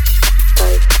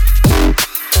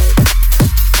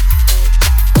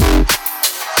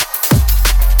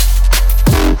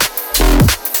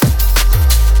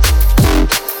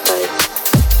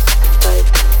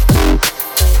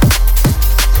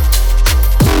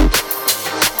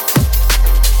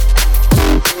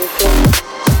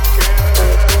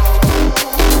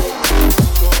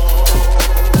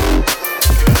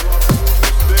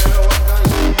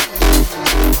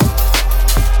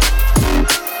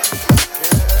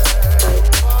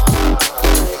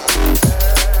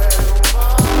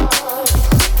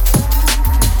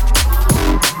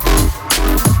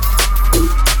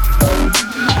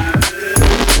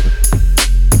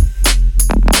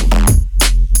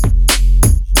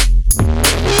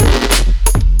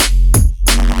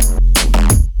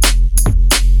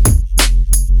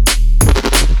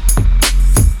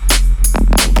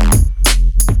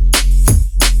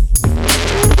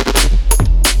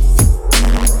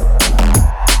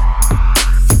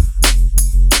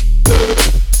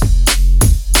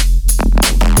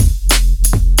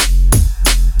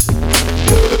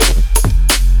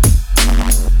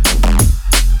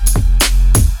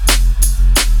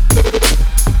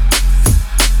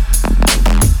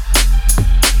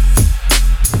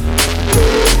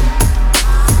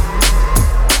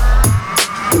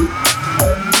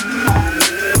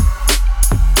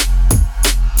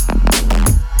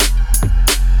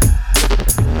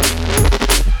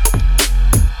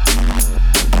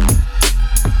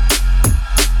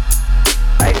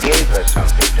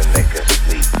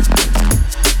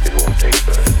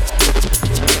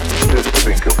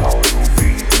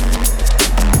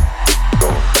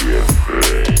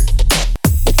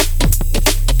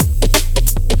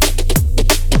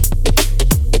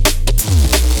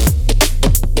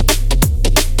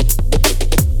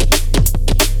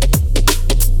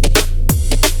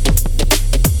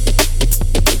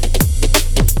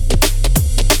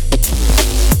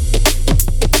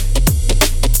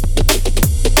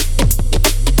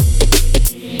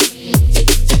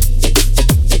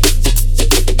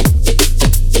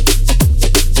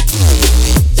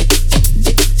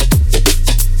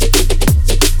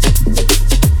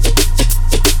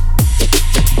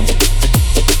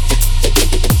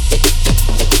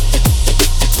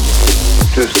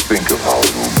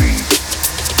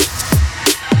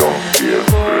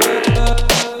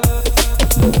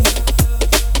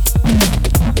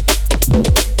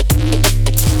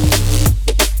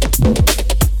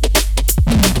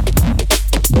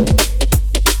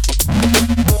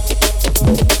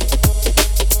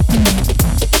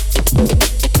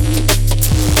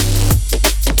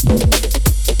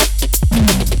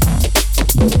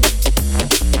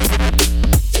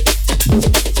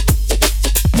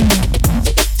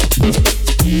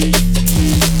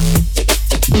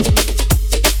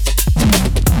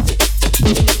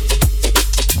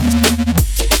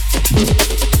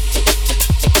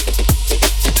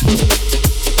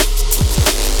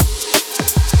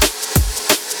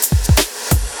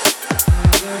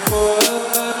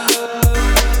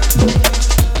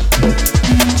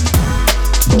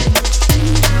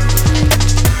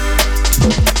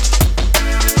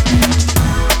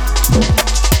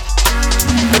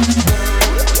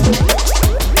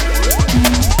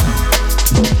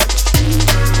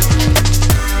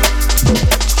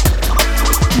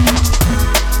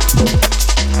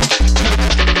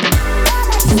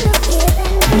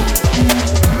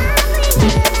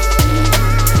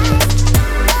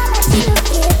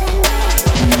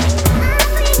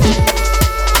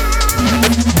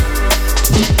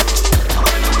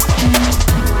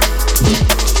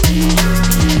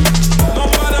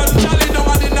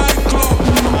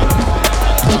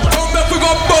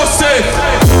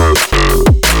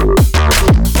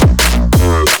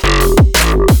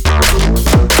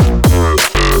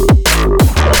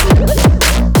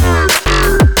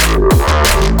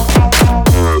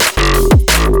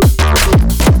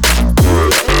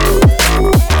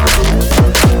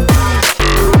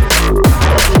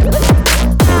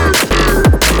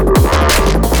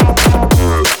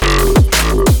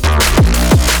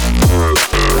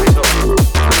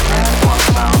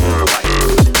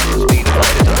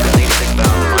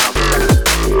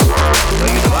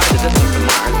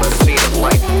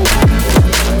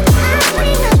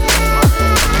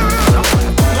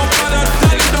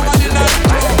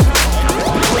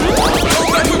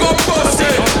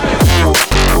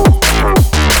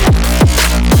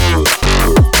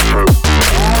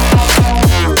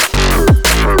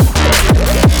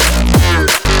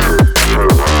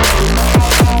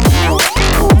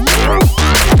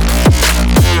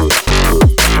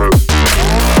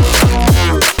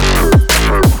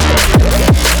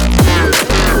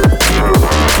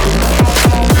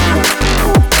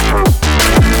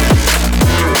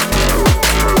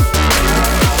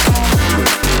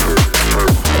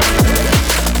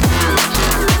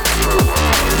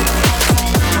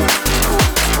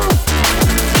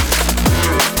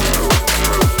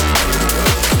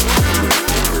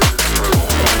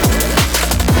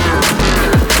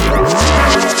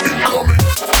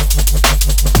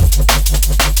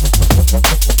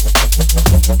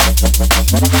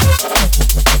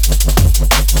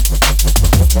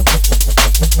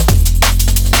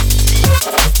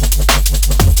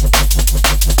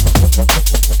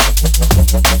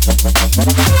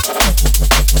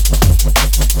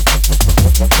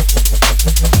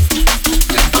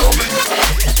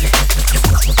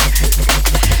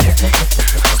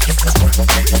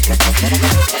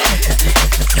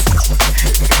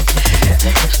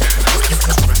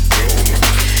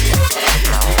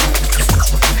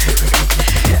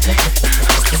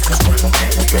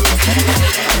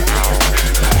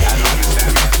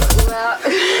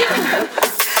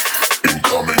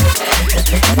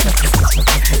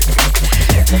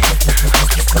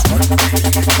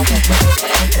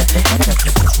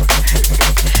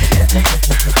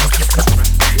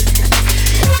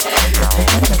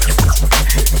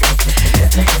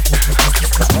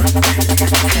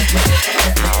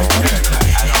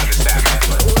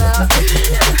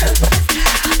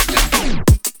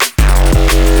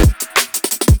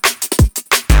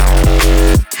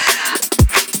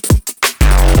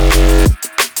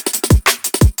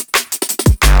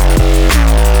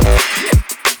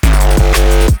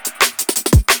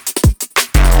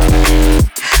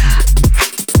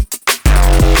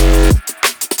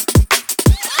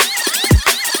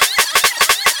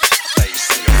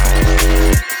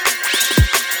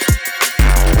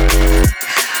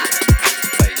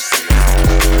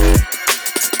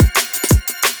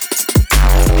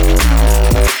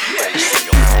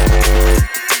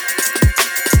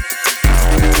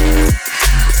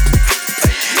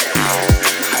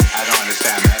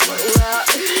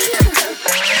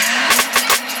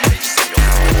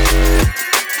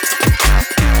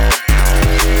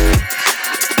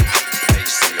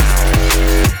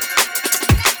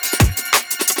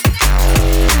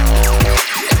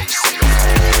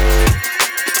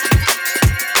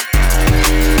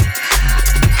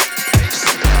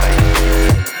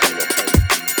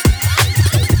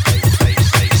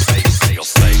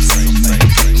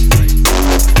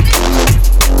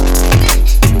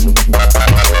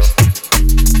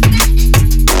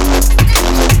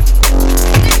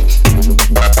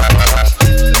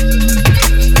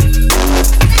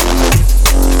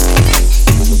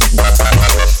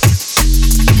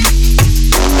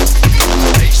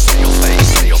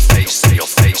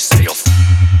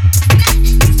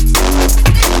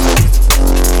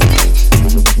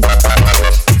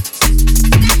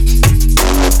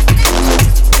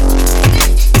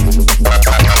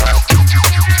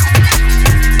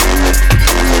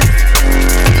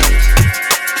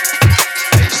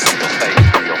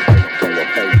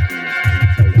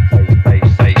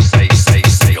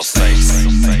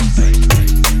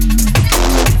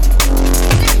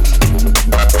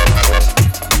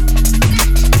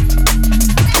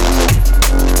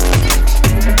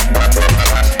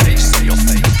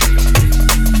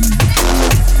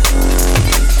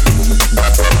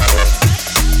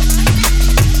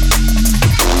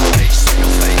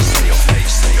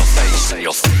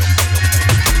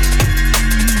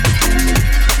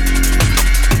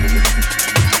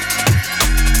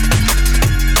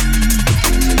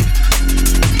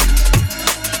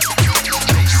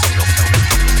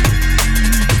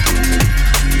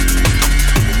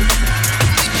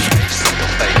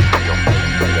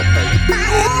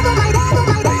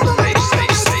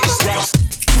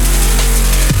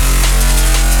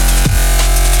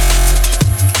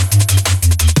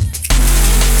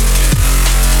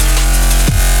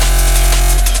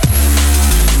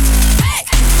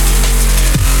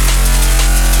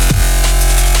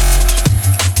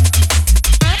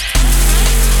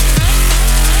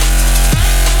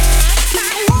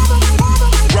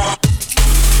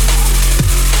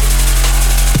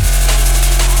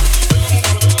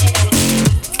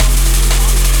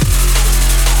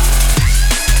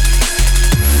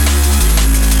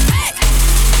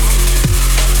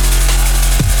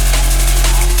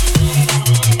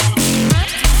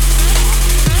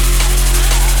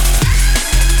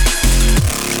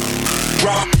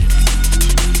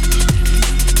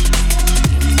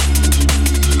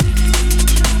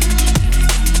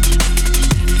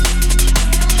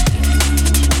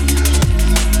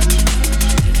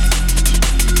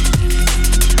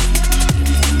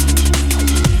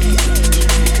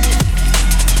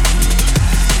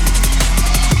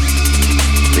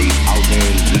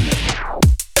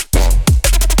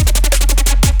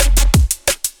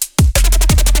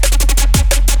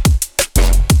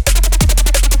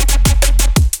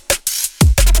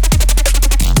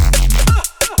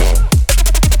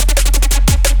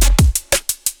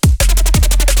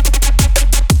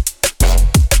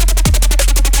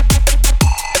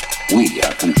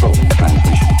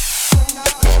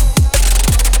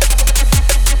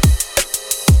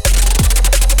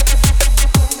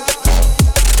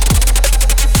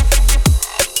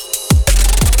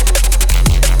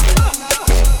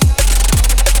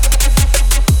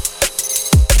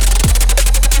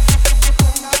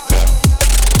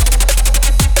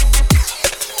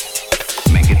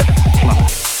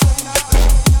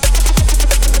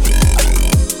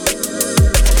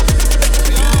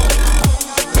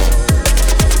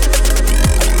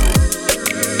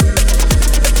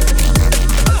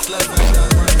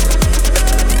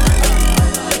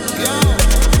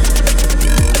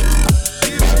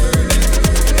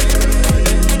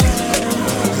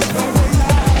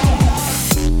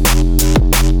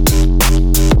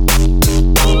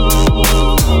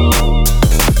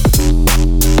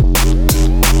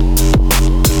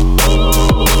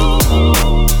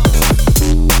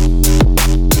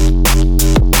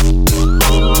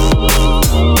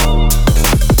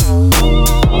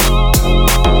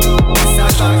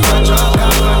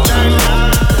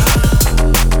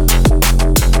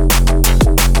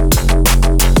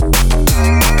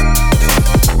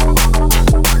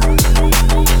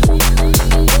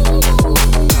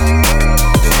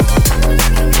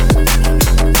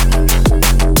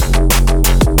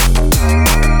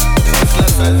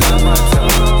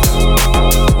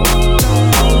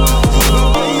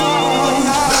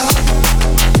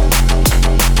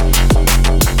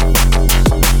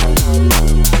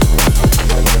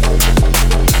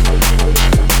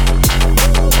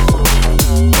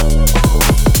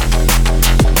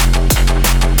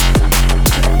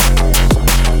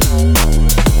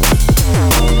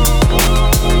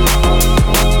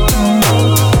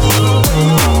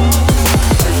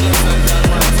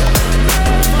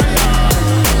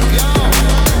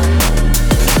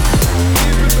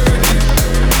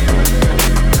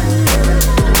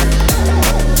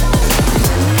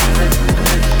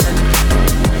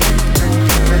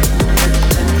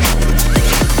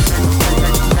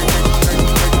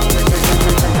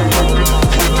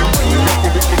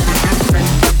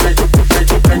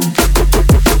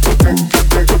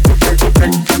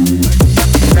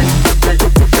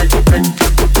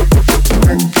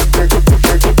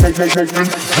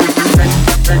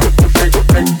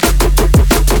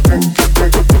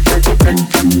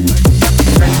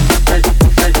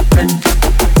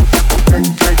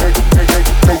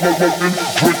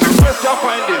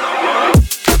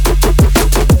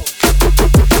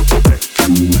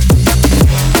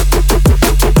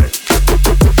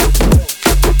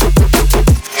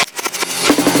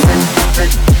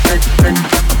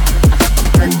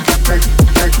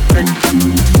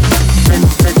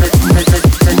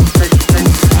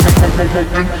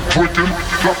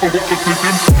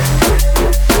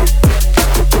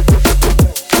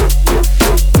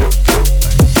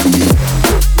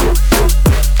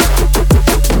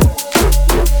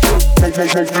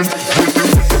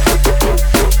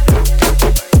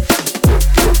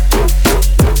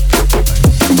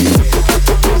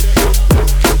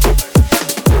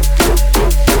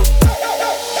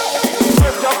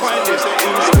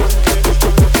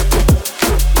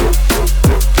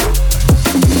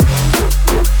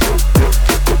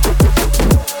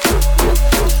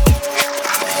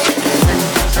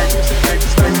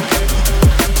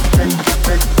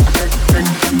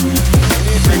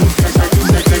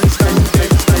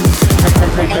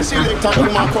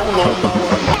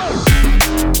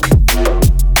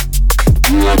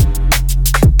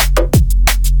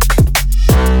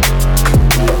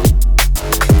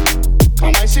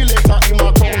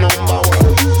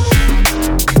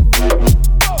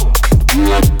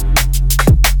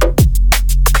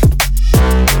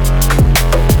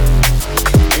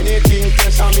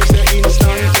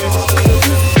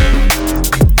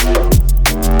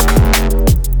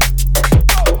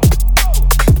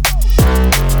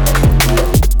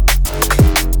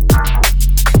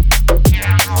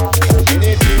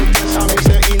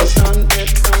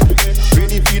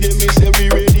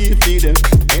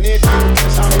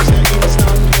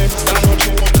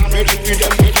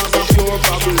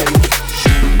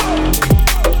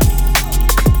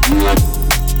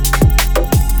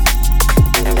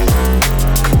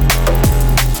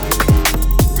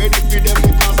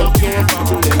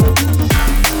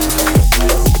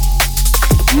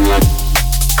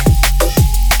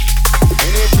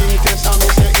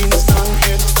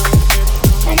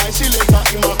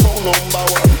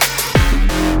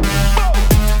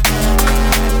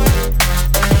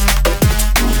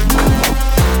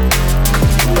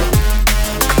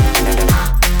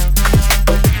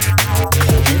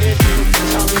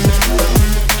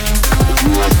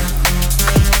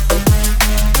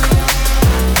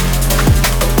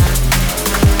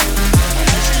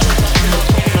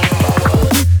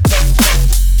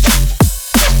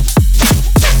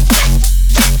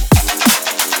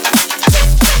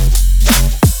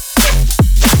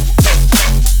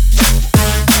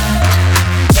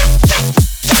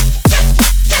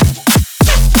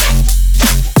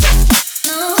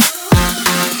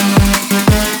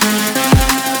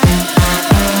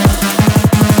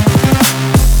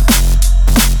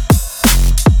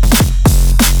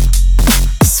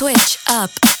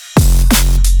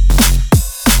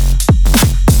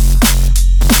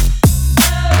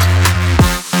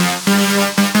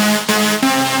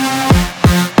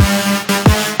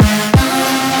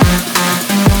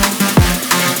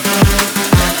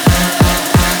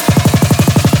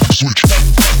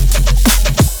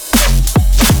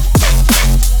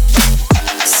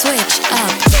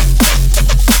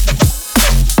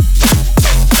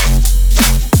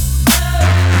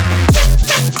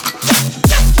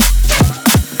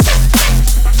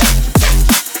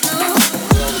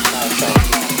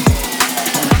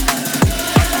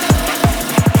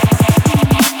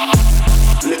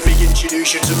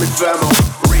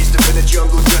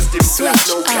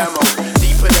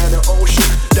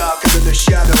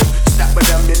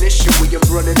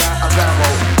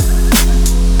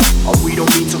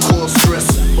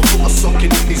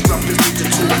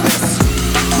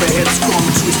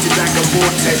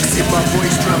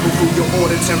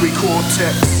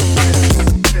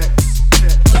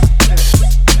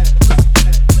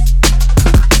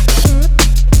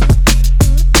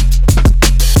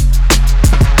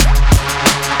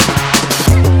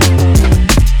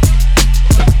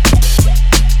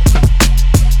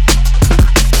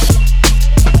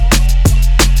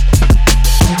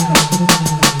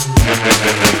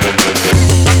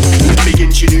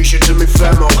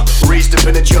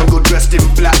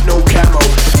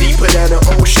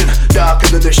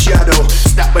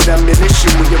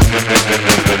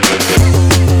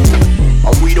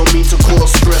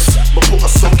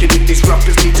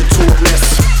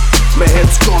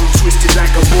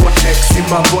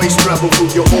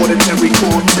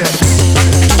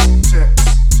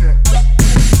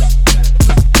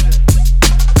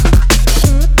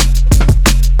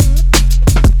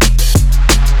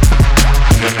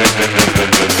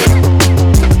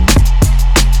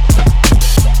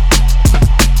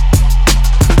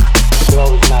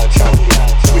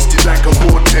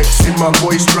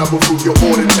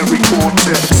 auditory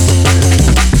cortex.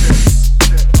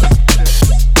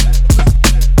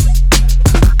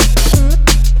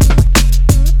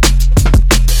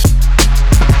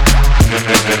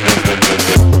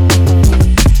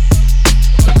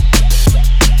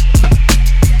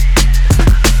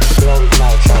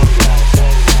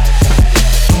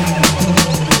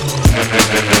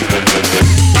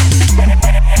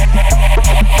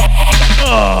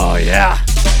 Oh, yeah.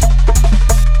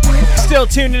 Still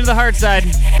tuned into the Hardside.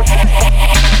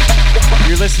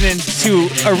 You're listening to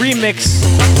a remix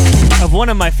of one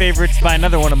of my favorites by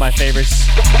another one of my favorites.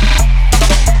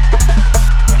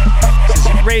 This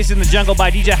is Raised in the Jungle by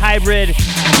DJ Hybrid,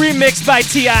 remixed by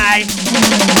T.I.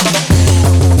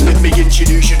 Let me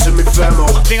introduce you to me famo.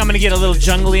 I think I'm gonna get a little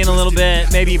jungly in a little bit.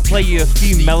 Maybe play you a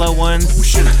few mellow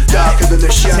ones. Darker than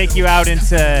the shadow. Take you out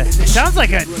into. It sounds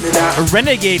like a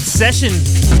renegade session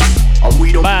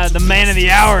by the man of the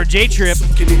hour, J Trip.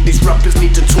 These rappers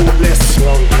need to talk less.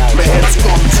 My head's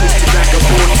gone twisted like a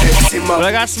vortex in my. But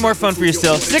I got some more fun for you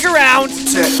still. Stick around.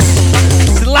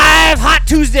 It's live Hot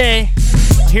Tuesday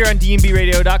here on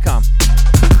dnbradio.com.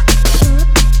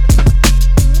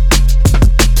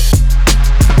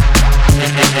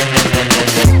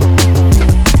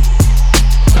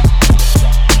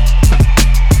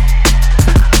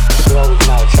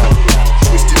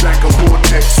 Twisted like a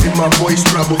vortex in my voice,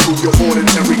 travel through your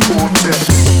auditory cortex.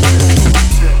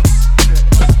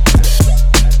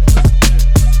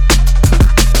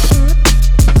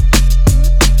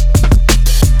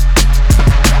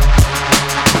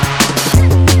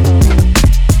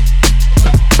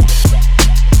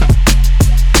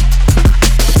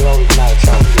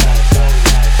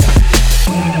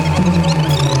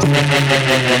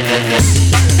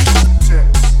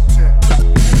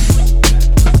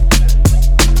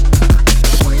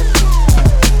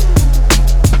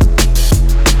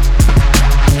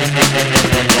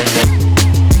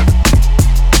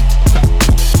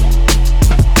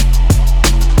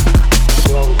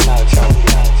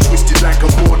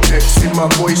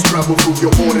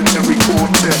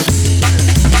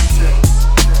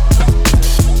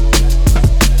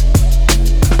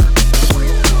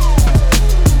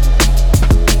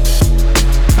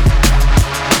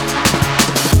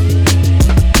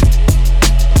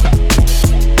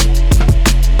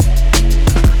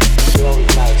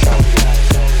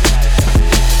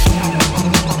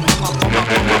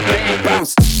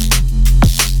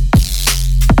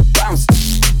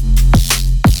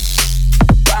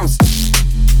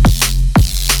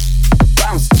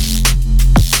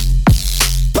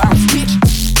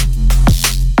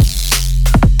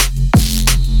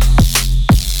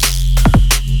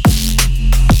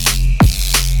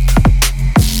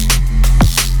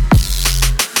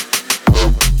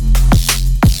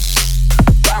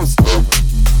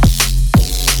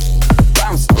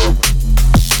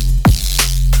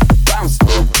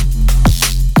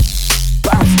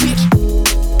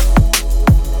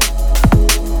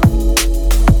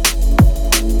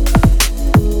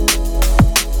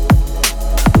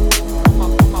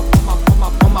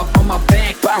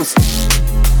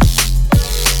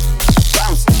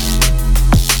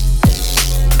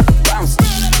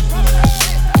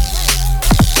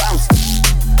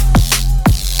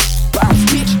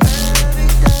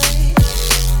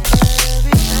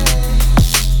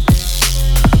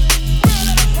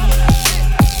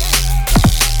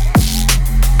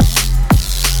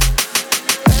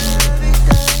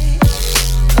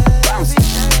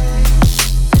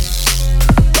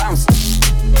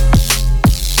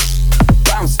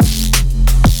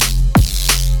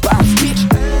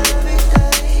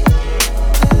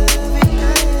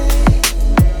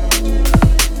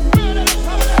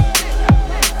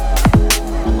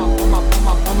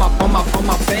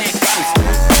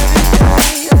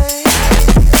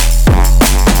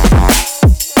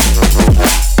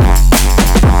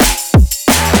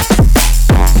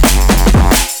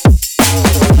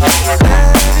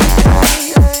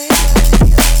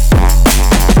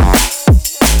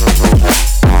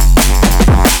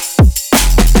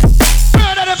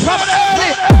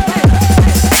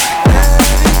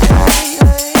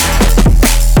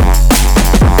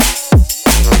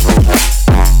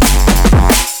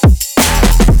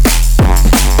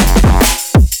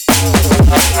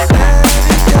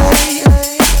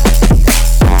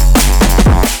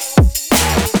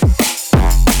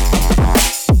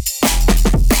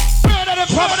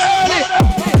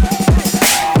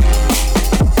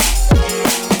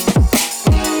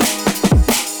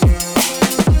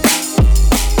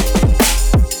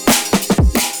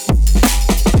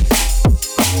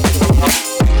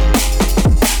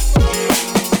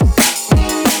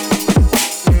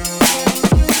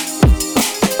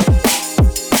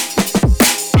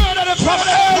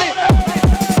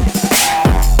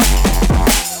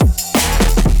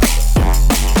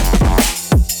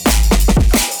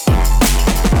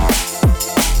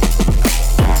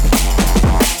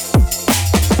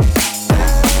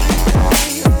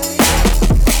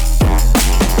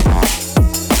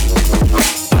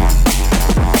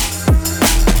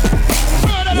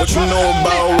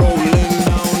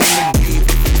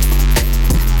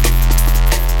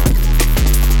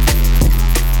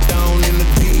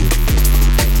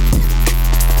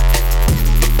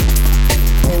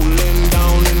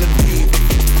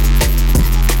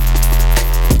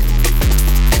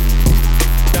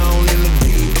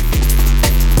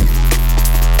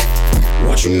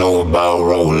 What you know about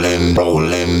rolling,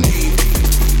 rolling deep?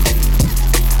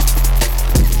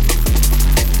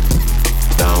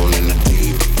 Down in the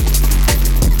deep.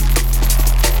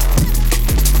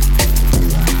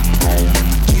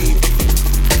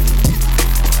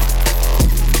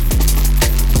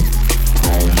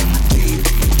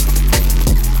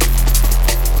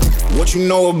 What you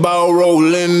know about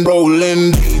rolling,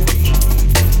 rolling deep?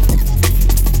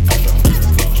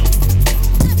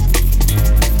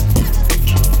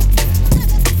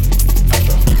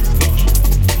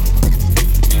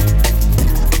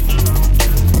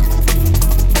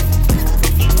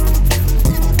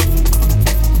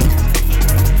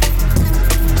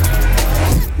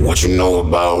 What you know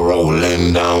about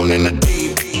rolling down in the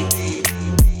deep?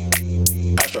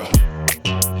 Extra.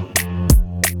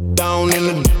 Down in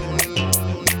the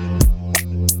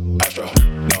extra.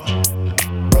 No.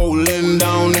 Rolling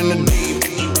down in the deep.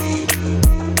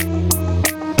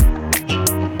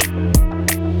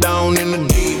 Down in the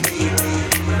deep.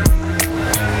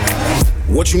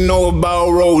 What you know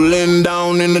about rolling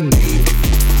down in the deep?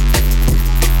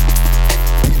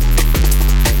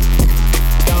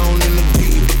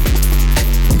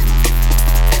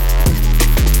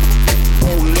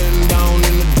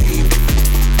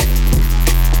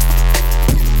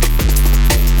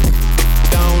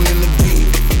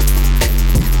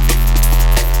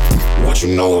 What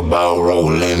you know about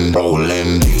rolling,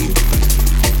 rolling deep?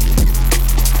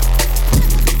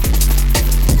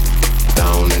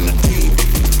 Down in the deep.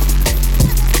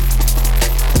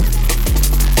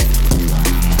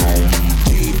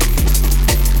 Deep.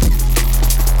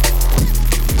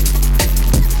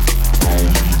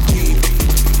 Deep.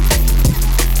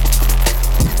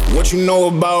 What you know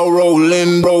about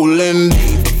rolling, rolling deep?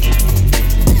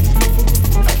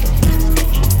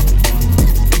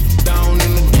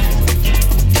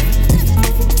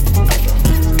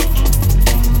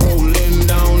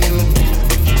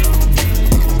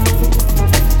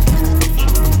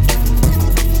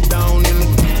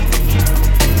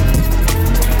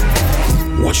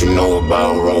 What you know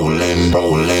about rolling,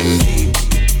 rolling deep?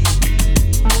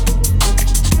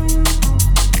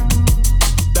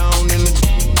 Down in the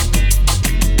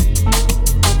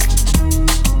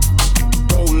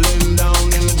rolling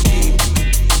down in the deep.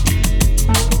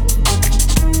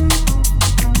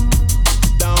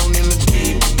 Down in the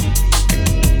deep.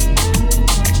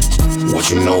 What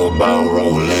you know about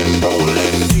rolling,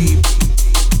 rolling deep?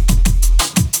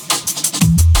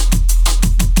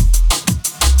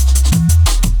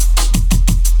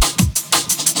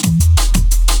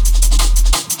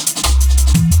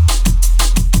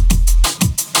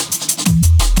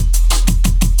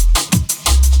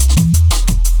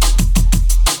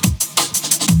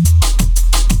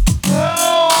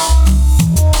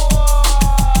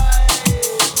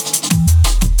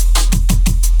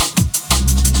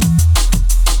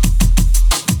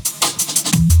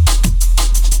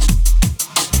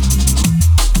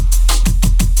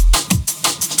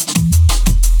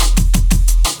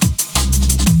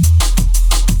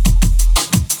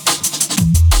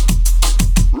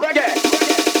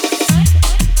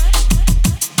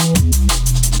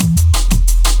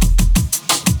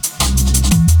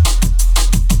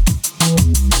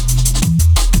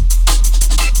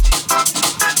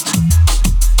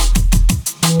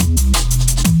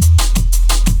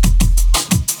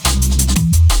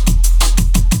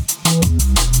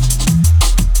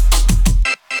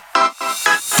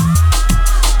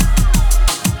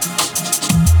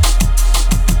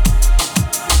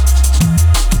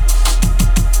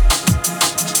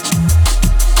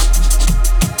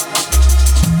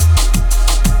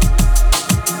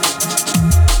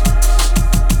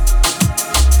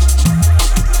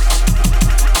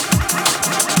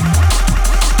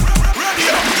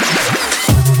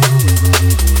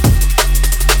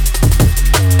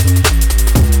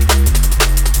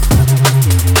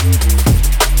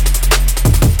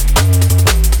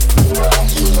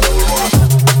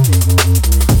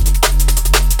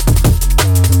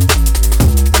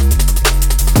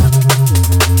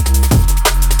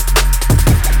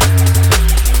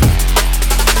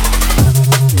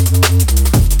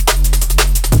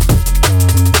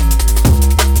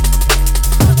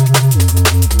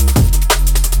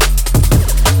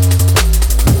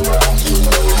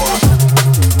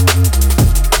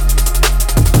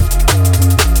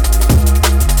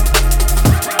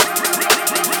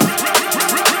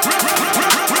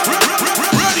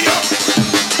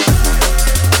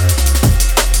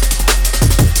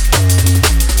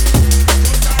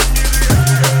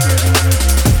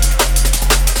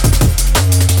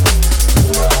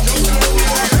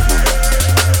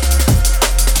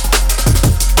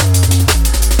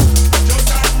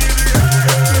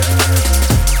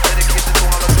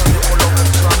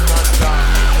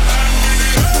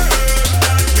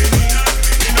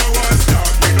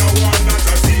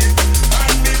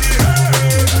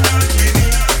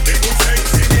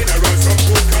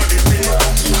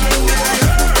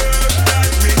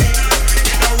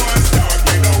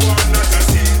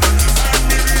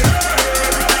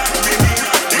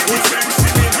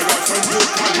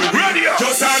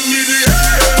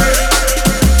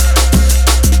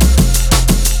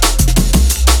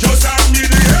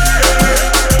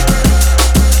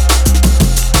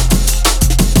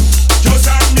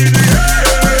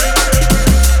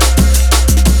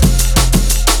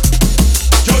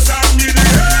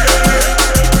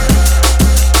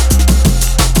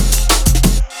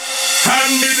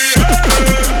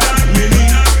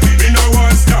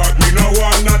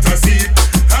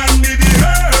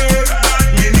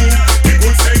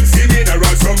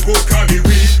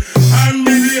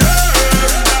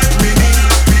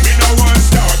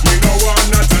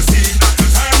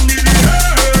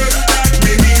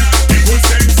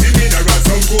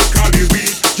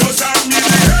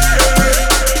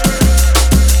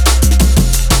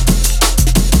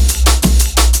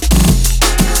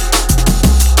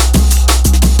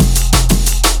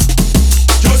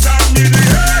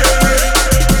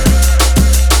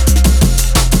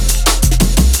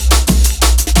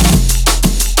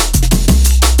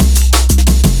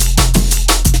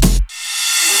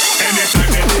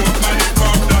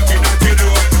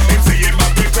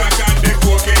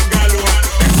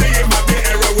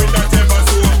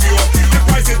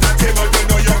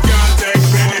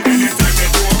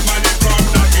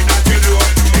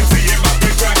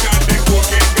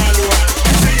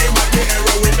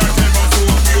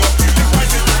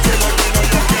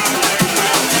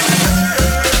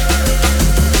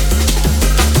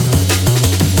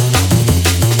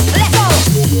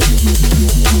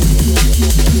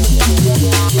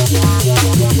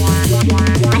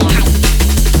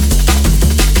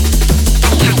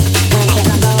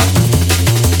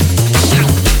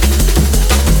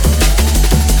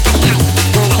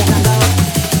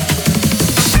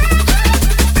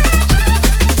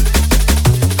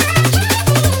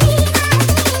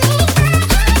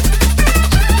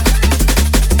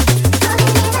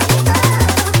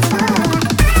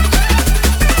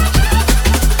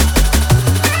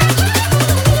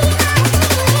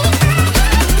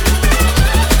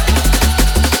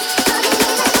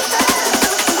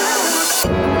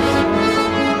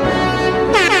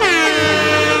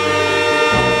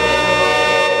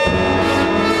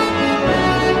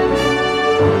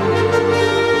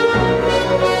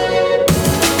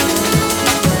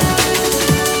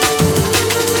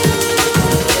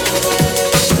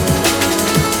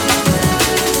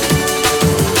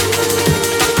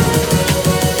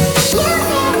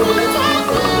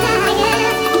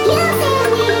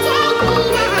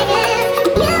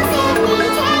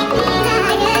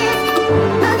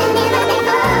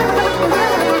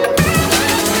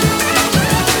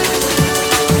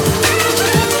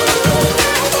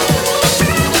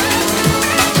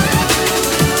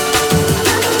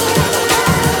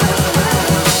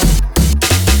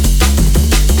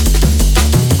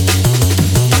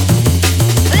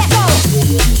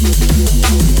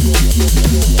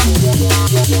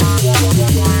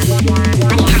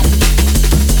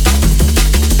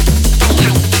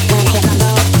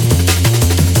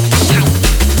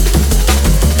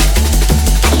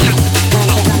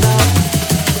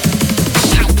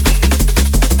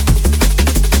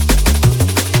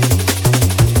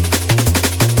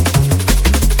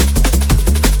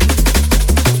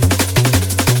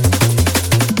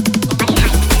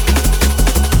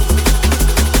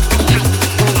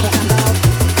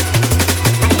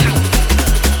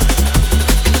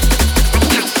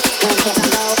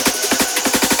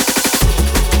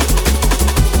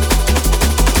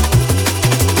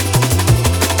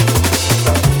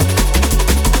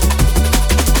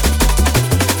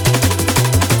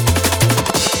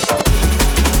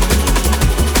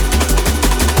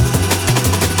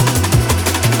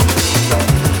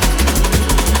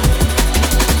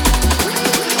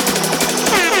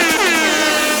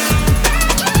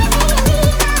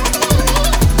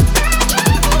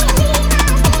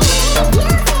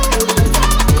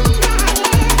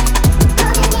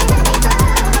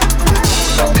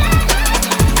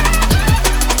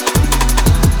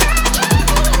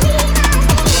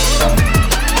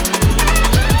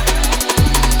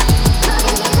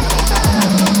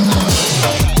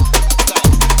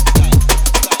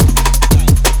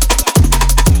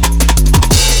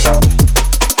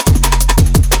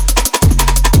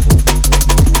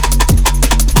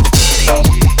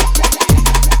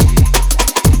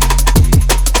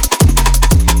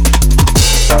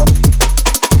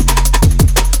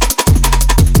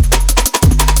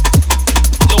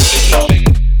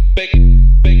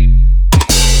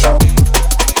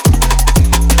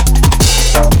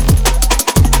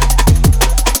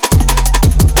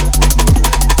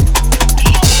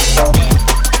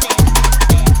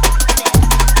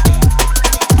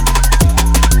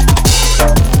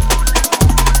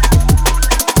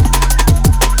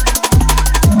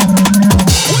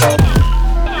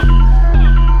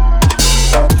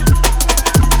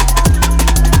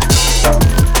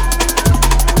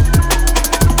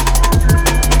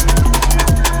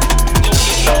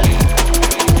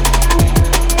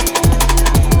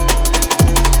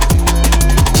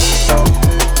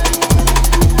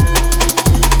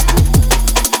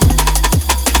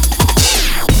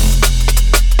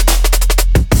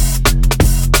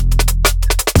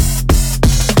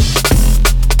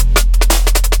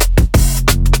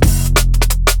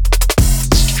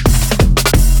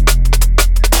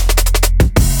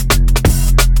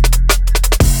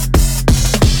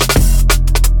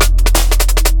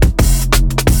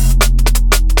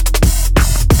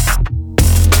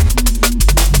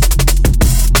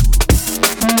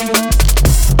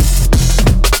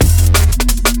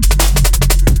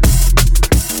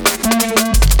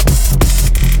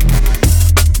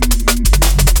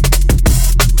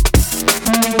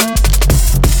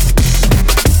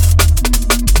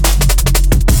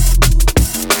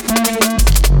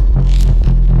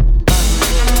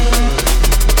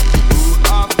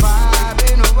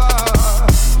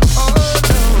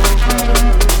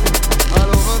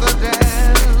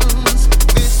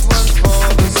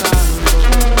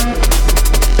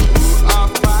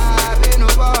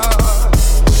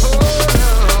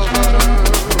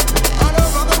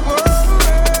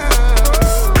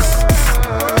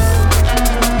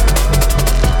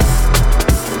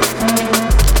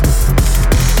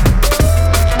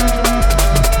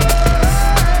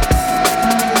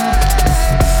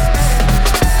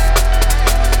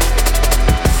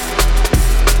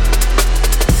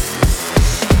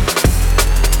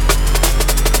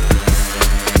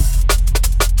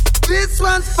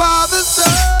 one for the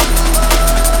soul.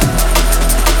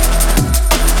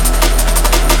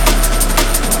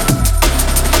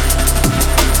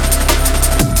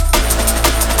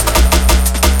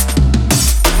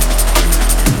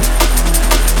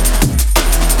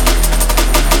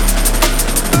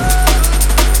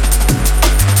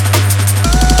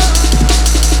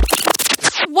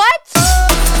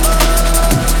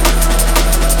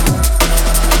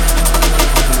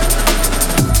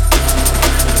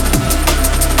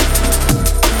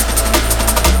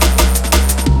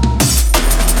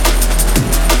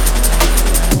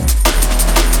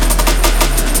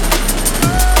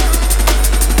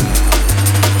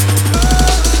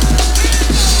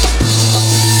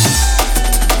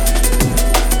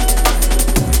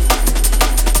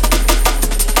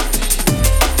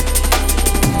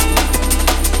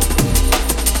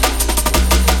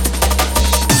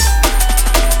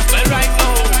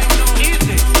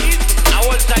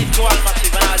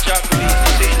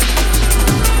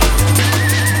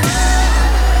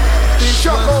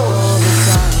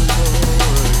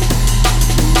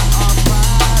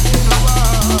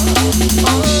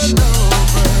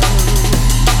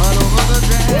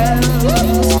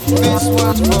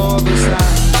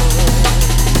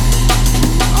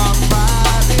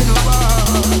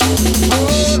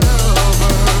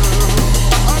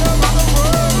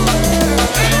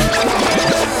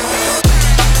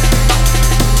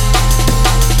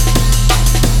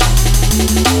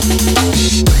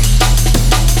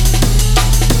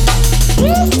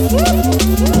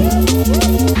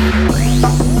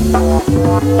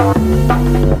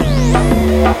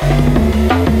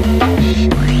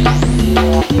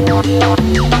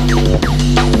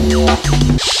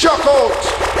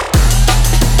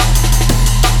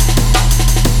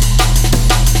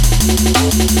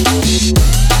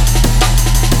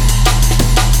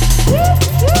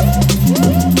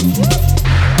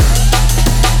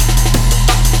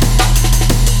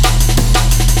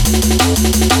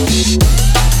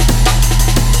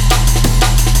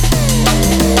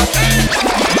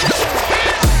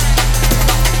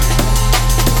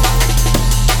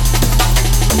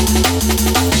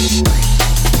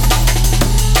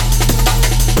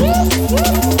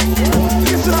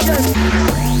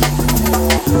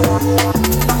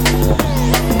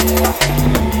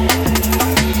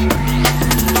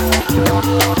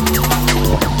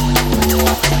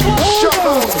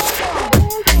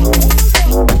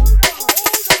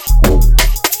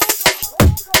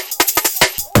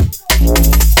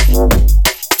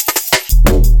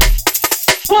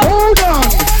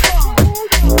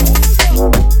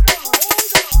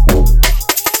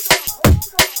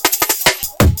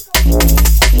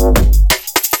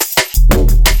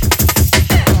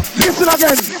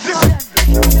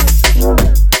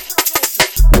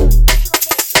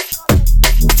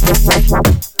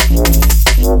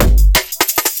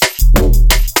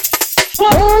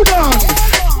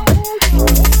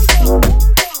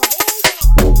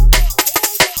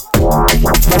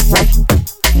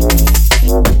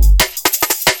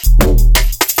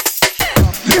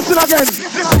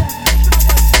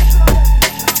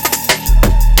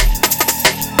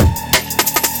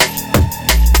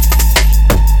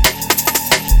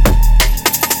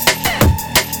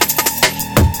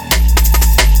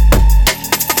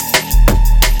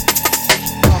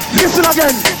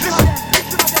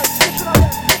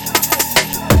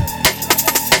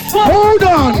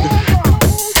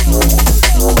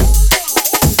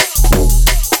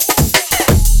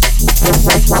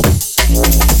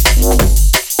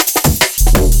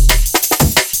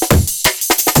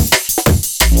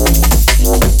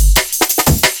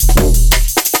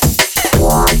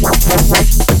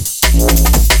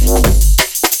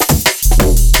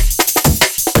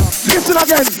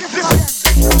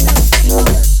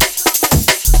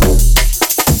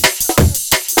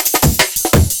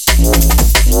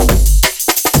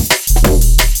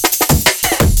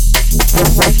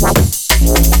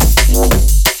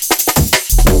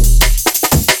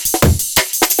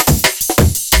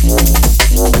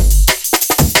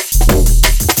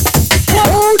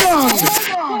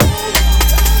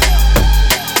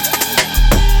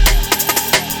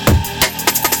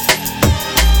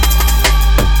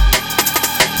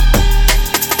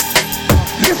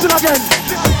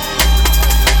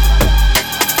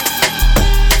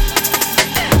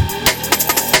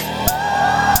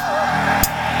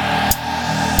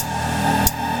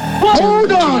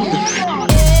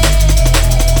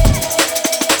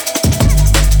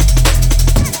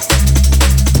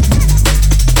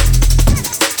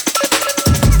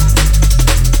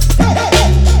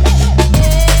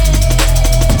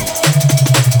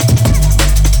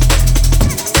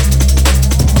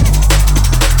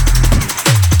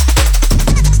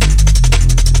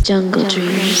 Jungle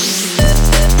Dreams.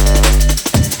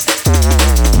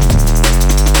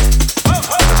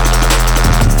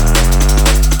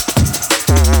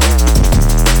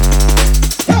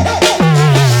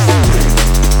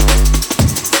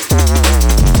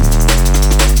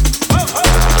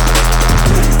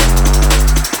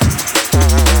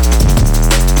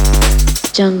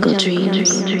 Jungle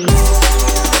Dreams.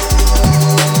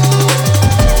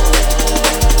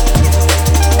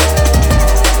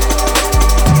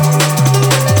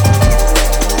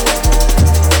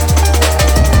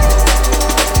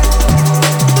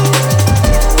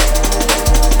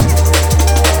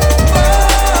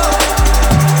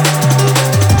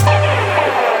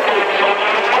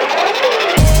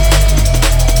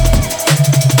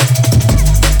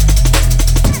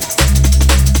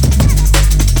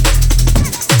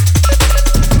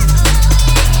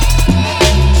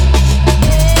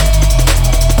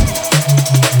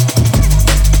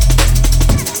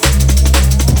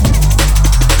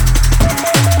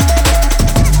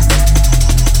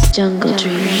 Jungle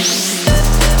Dreams.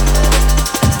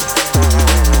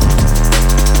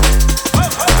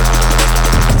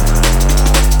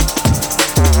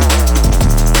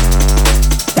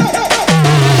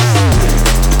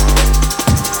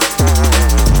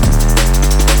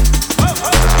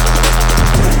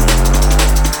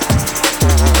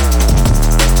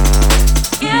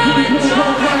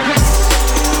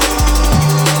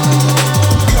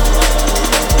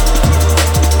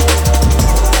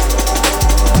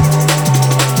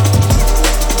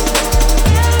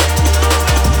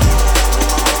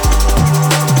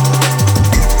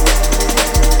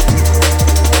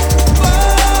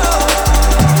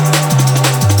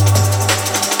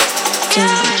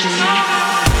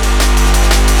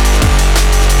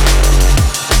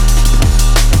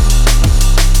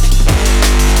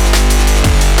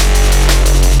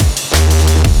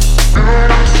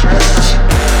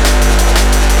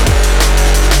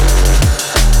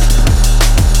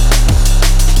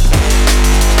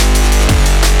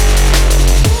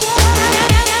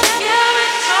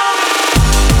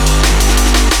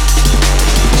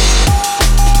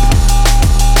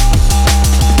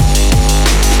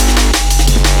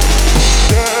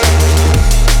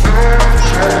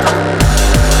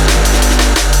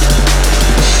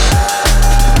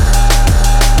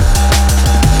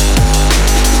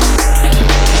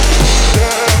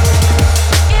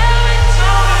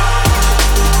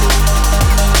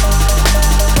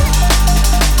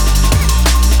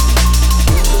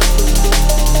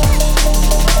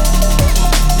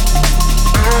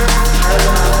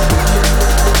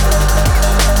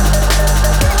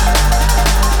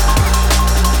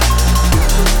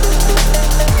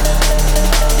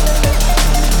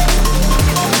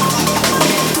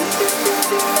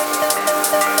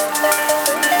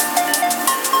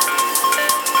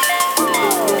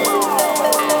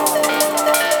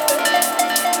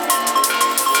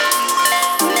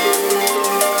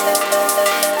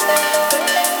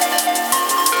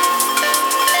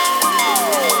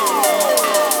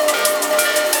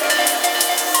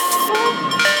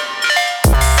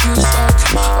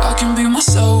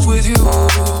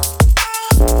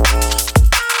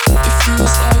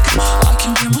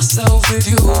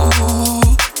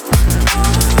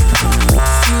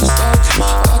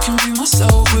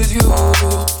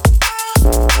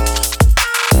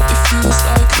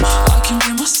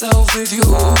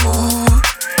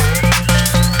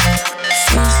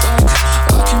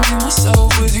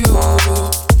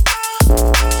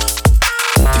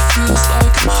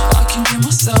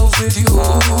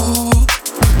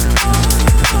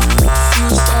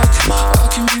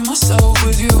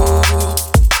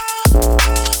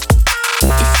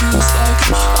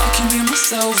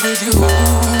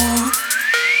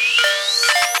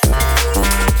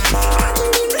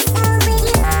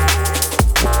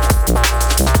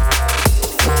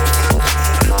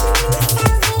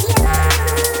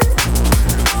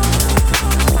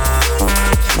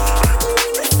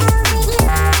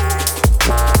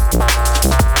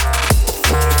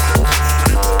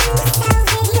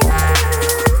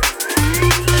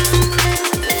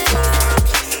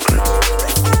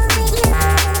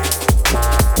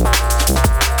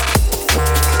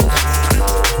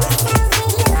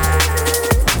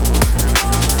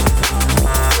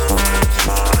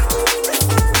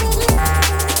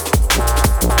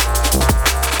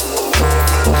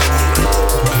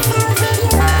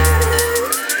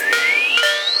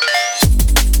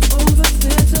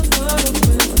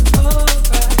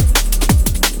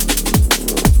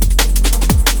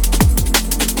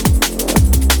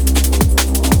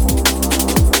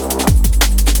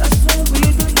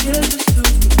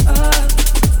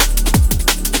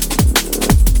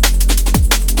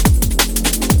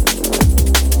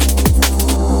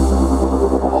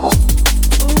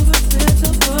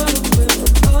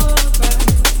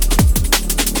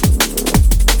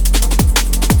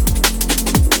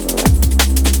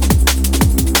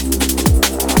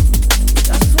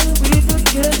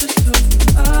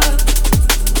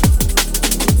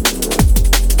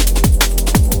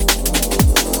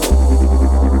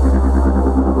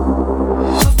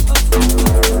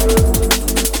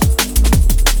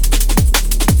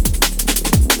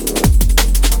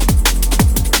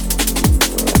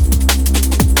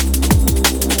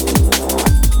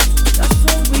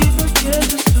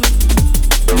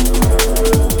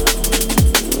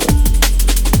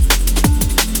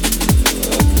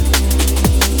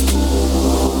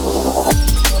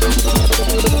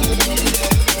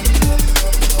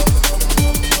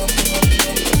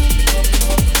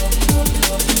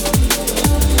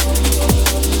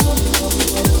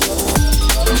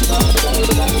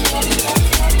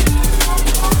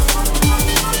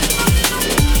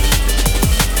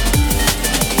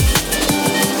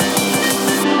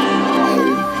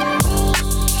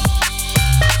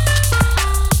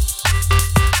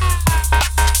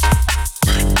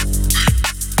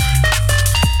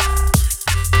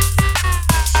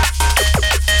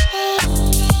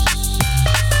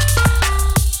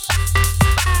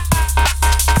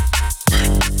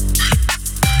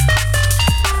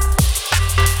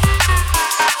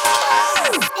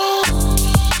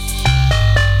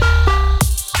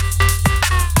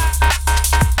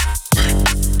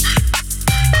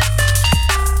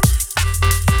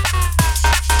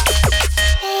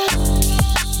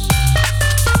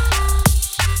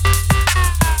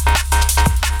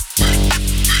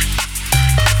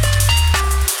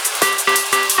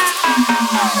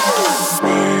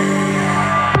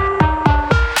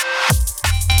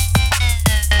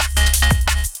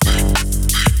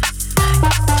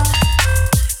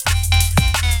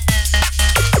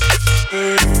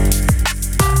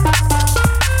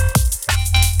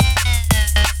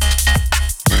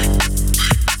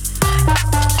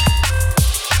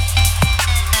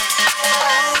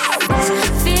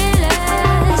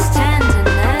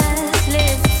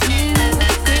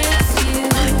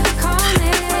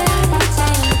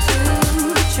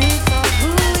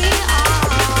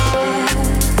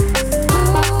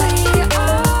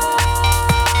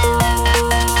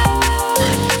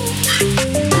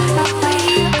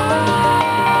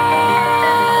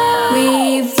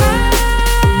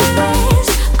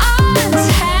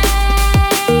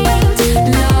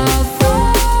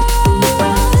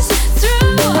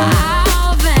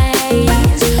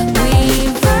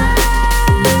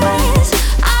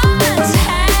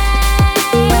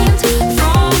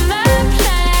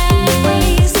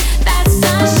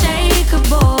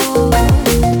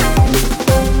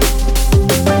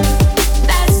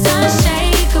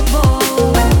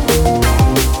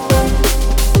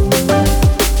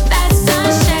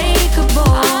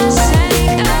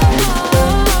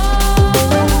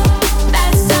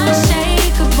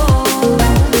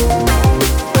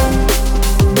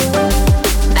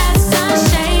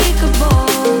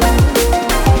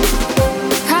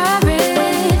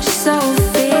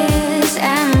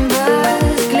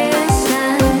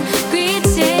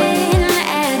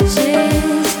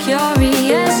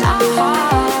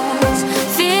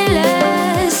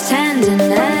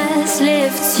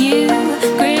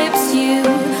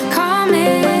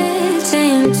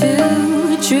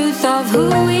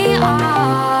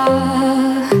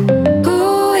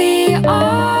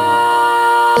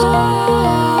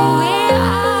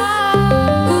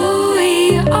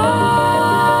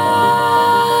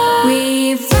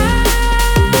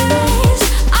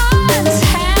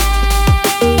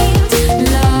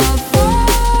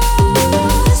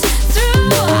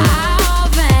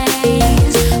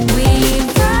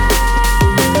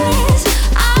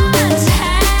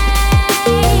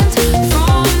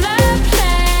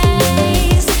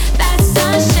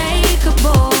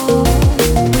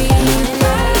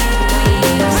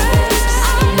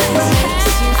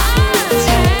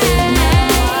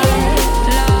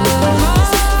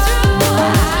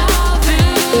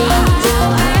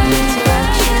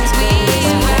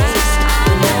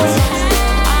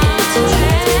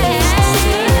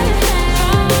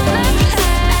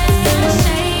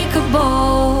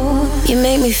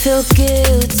 feel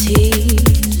guilty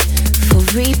for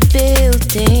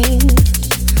rebuilding.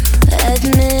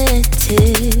 Admit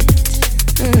it.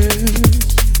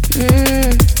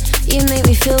 You make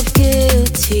me feel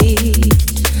guilty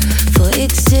for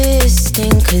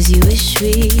existing, 'cause you wish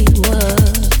we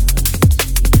were.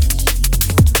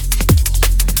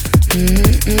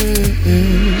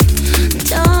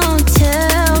 Don't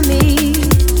tell me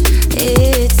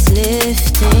it's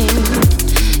lifting.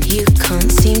 You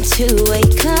can't seem to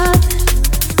wake up.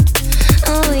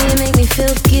 Oh, you make me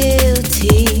feel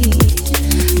guilty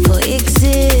for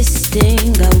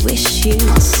existing. I wish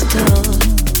you'd stop.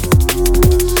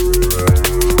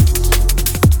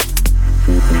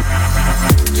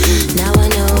 Now I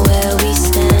know where we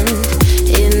stand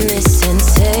in this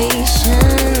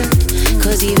sensation.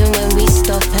 'Cause even when we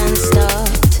stop and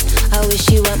start, I wish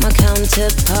you weren't my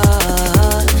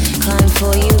counterpart. Climb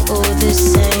for you all the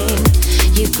same.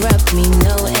 You grab me,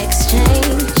 no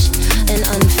exchange. An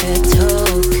unfair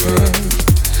token.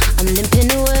 I'm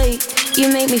limping away. You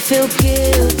make me feel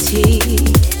guilty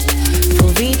for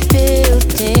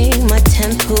rebuilding my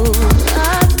temple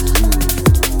up.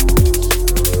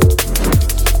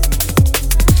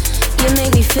 You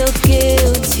make me feel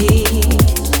guilty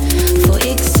for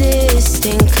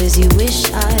existing, 'cause you wish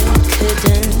I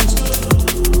couldn't.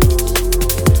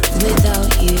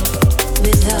 Without you,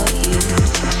 without you.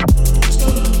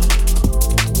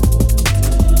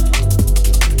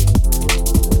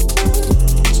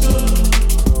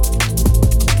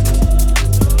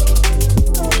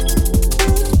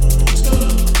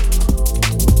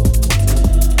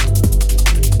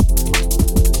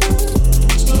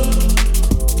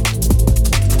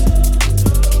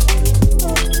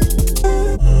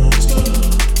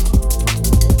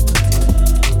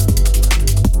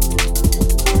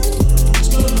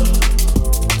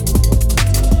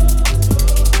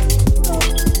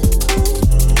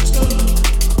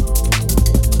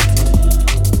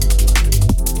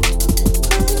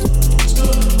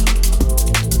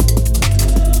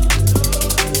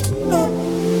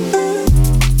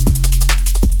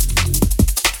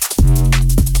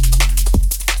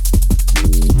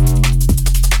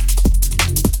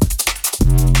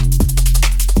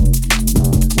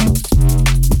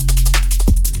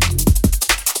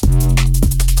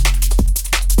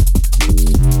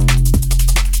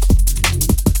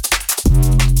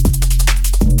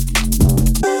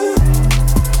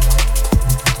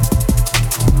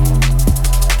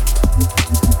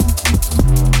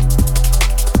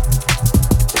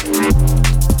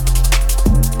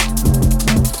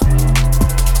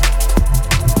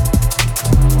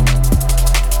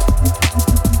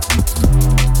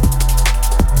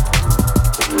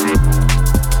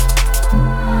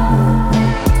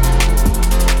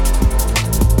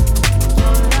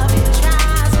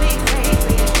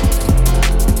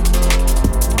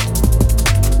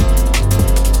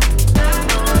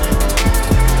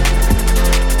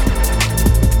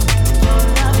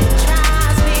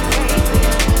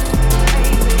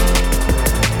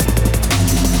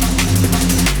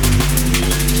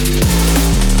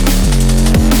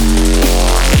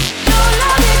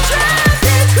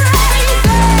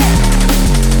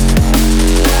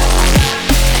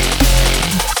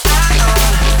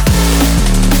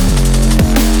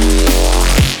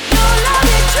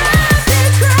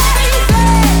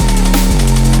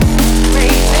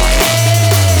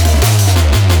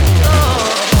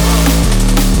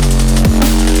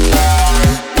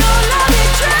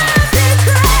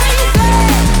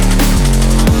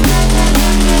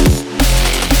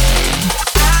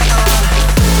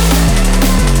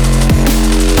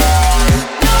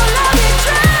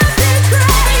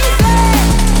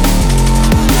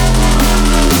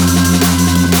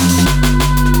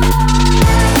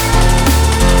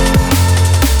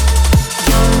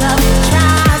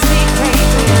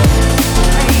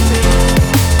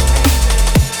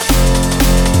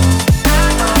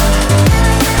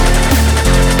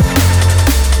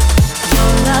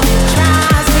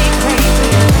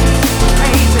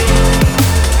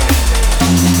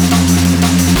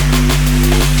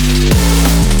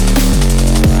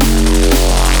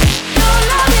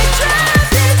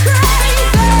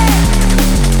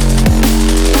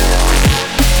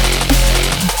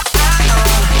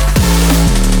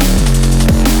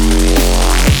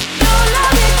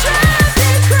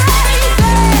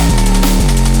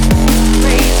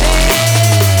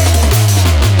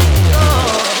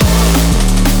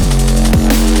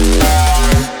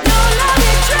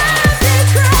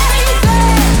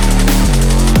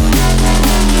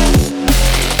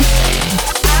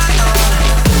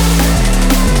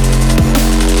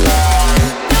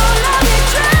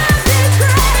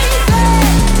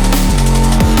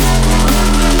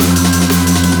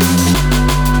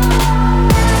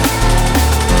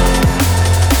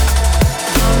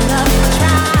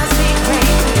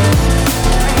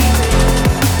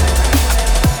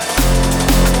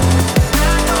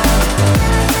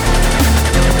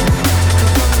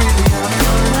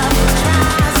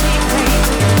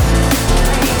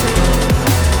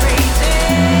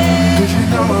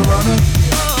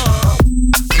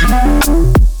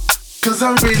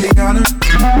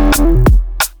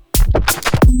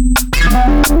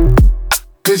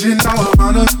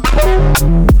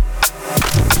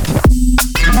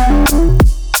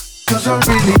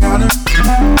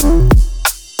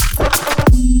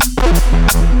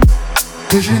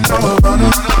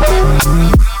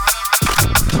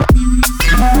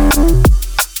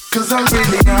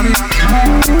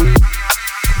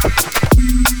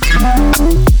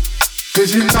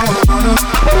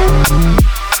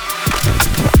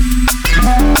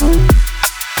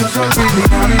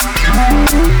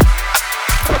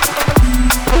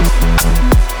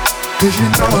 Cause you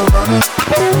know I'm running.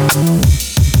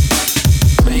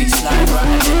 Baseline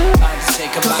riding, I just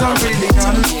take a back. I'm really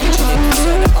on it.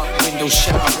 Turn it up, window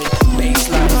showering.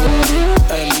 Baseline rolling,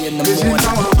 early in the morning.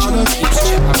 Chill keeps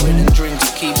chattering and drinks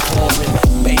keep pouring.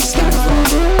 Baseline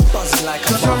rolling, buzzing like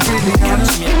a bomb.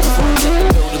 Catch me at the front, let the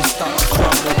building start to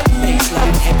crumble.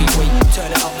 Baseline heavyweight, turn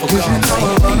it up for God's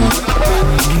sake.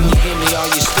 Can you hear me? Are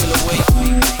you still awake?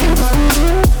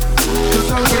 Cause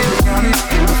I'm really on it.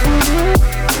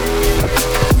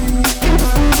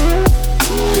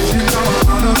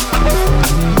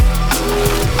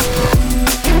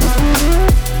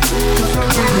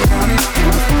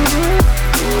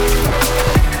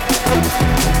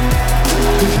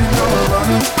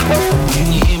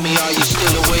 Can you hear me? Are you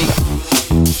still awake?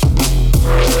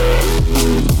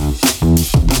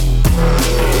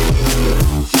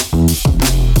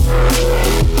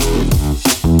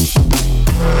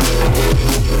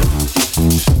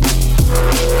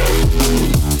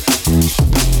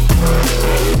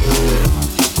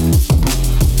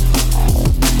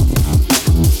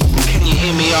 Can you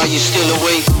hear me? Are you still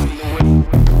awake?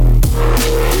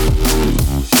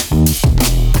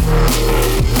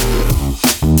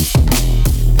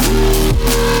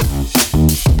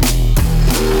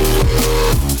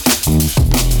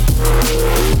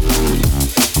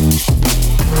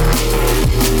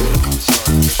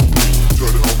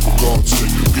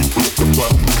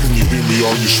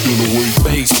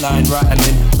 Baseline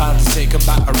rattling, bound to take a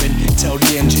battering. Tell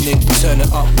the engineer to turn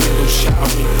it up, windows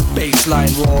shattering.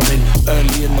 Baseline roaring,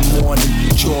 early in the morning.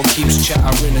 Jaw keeps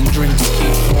chattering and drinks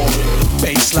keep pouring.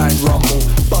 Baseline rumble,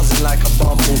 buzzing like a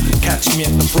bumble. Catch me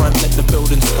at the front, let the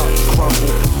building start to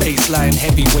crumble. Baseline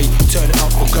heavyweight, turn it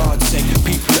up for God's sake.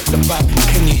 People at the back,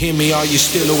 can you hear me? Are you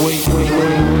still awake?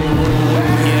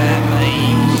 Yeah,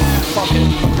 mate. Fucking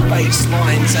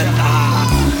baselines and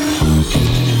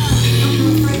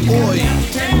boy,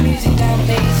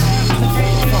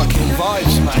 fucking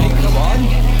vibes, mate, come on.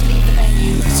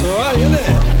 It's alright, isn't it?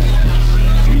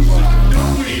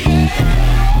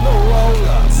 No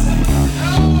roller.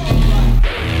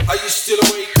 Are you still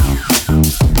awake?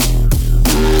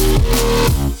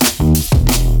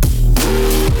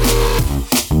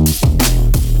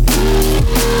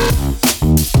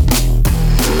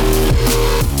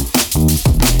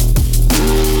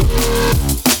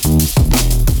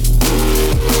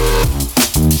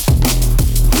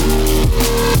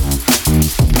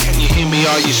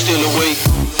 Are you still awake?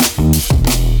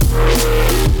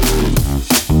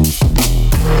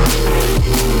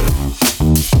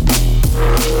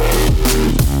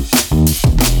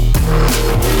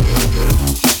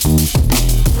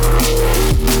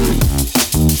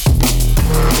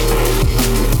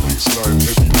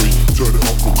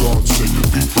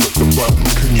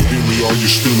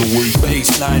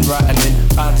 Baseline rattling,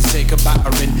 bound to take a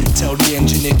battering. Tell the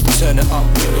engineer to turn it up,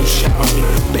 windows shattering.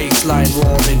 Baseline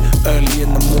roaring, early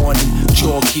in the morning.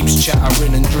 Jaw keeps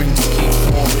chattering and drinks keep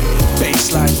pouring.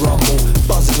 Baseline rumble,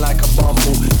 buzzing like a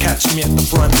bumble. Catch me at the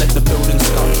front, let the building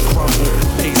start to crumble.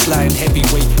 Baseline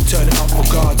heavyweight, turn it up for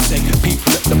God's sake.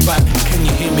 People at the back, can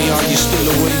you hear me? Are you still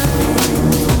awake?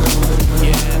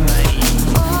 Yeah, mate.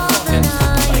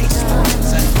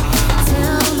 Baselines and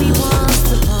Tell me what's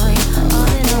the point of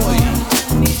it all?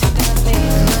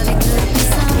 But it could be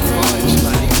something.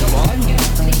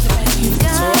 You've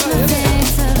got nothing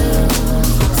to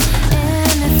lose.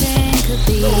 Anything could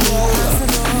be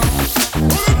possible.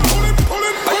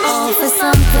 All for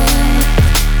something.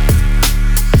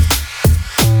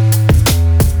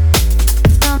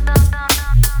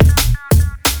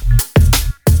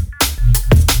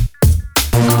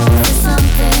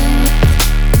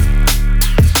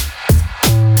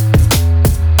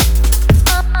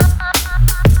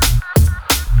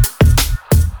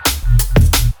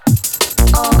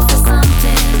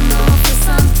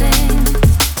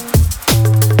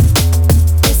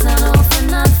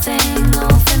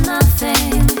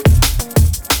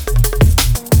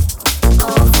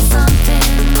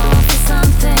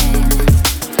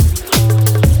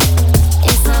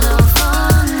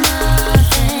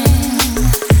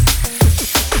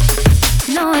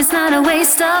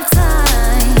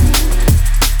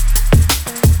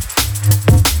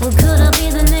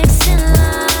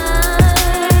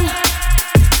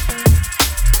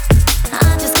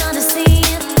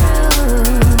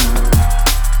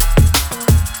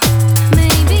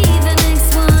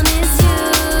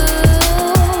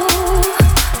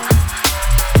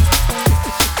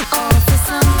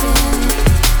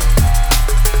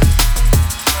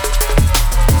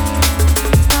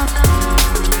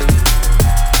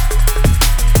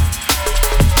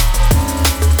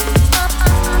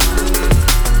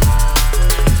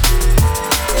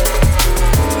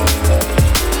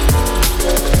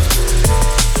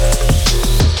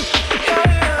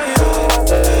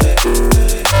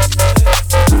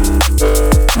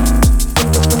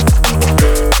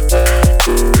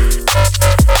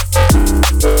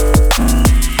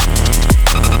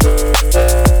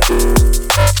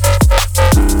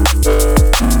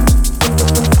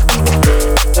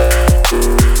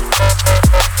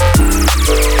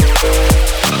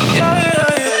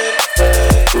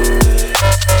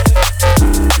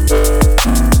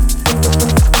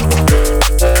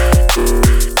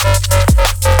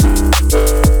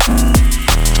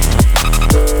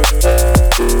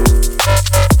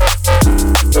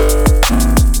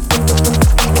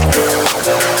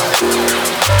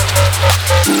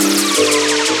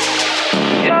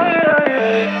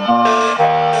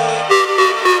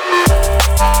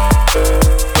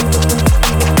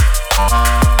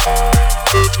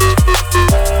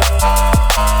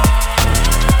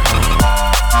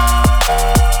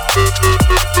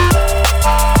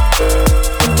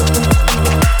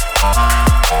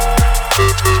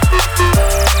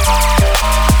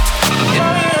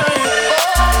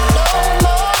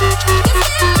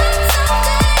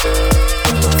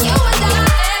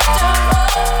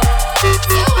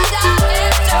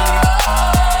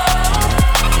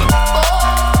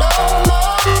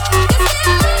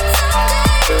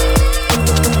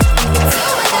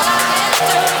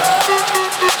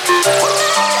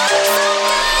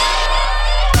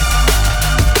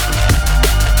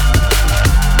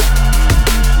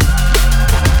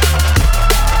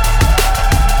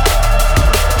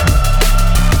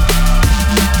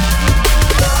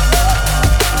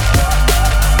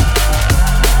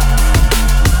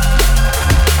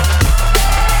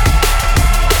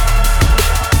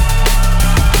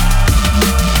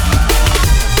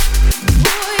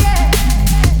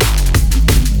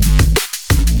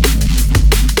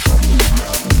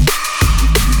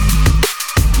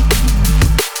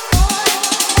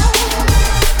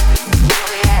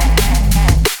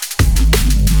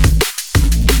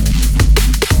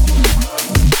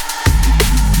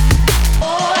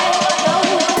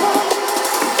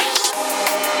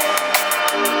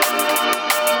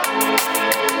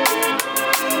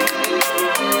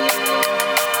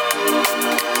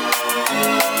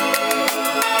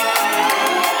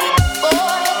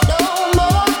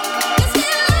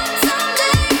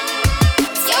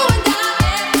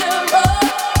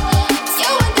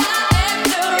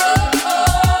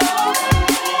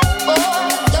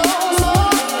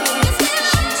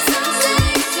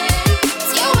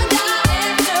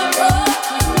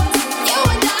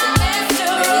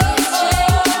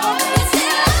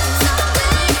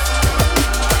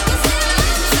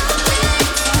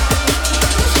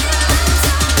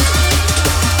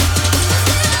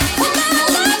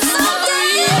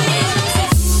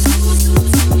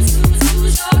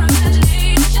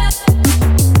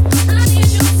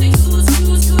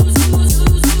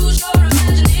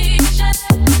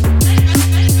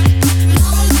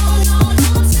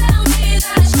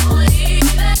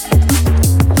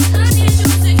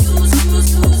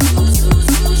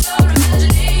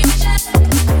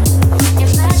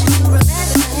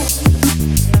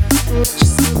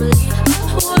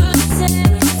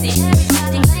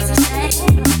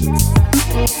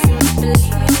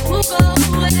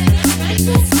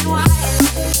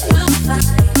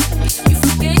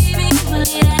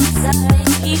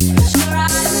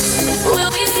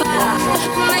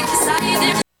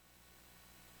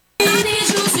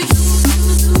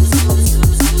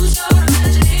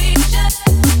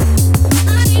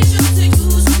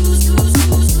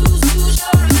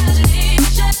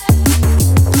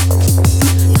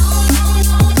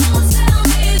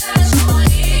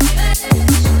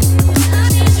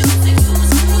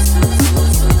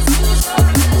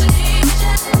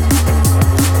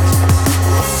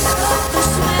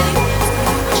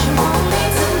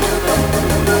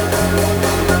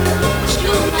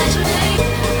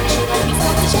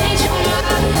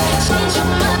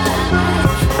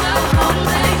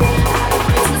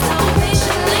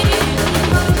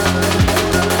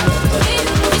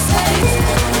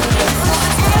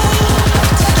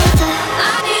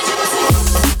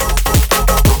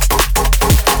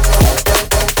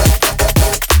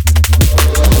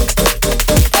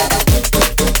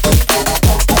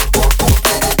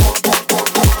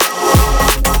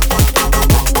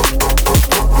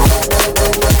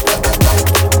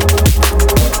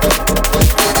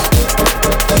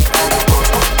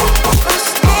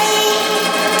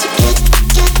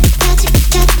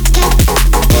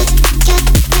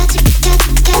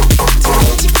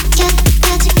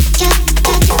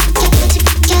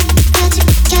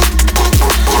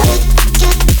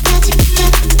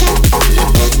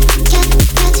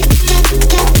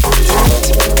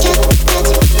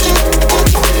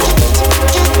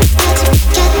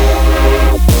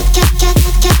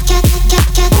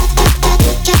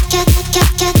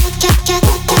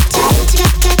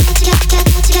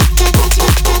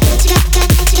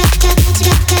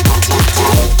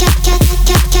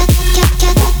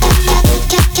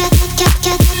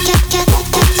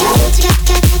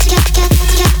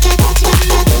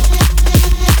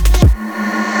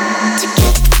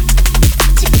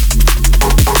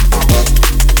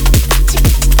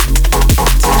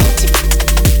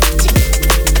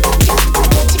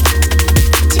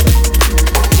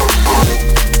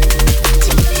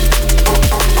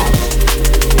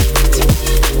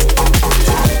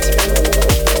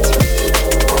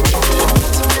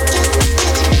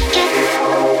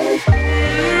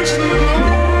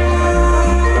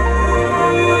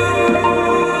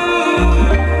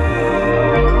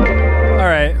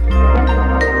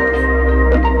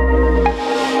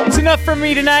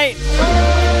 Me tonight.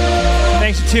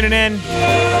 Thanks for tuning in.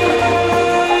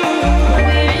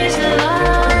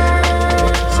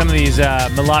 Some of these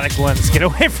melodic ones get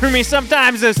away from me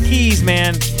sometimes, those keys,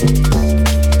 man.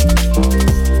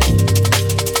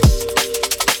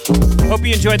 Hope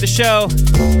you enjoyed the show.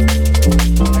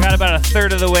 I got about a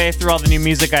third of the way through all the new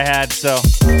music I had, so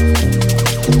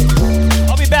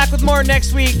I'll be back with more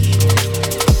next week.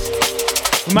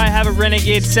 We might have a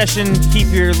Renegade session.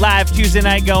 Keep your live Tuesday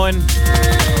night going.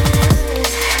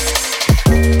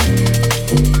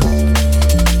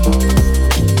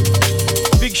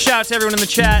 Big shout out to everyone in the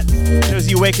chat. Those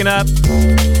of you waking up.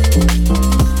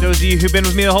 Those of you who've been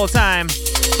with me the whole time.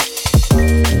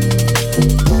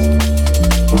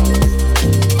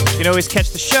 You can always catch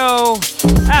the show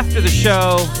after the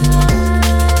show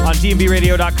on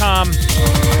dnbradio.com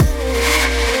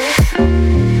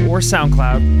or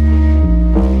SoundCloud.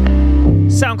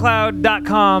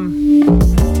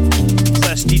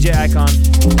 SoundCloud.com/DJ Aikhan.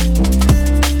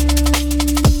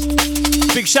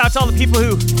 Big shout out to all the people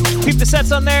who keep the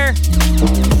sets on there.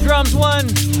 Drums 1,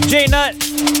 J Nut.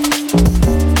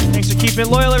 Thanks for keeping it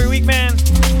loyal every week, man.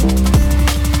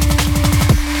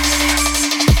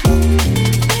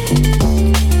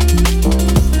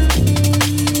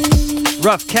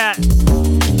 Rough Cat.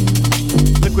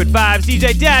 Liquid Vibes,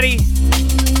 DJ Daddy.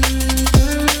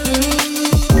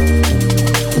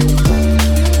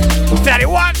 Daddy,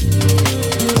 what?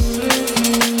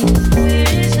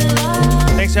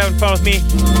 Thanks for having fun with me.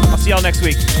 I'll see y'all next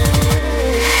week.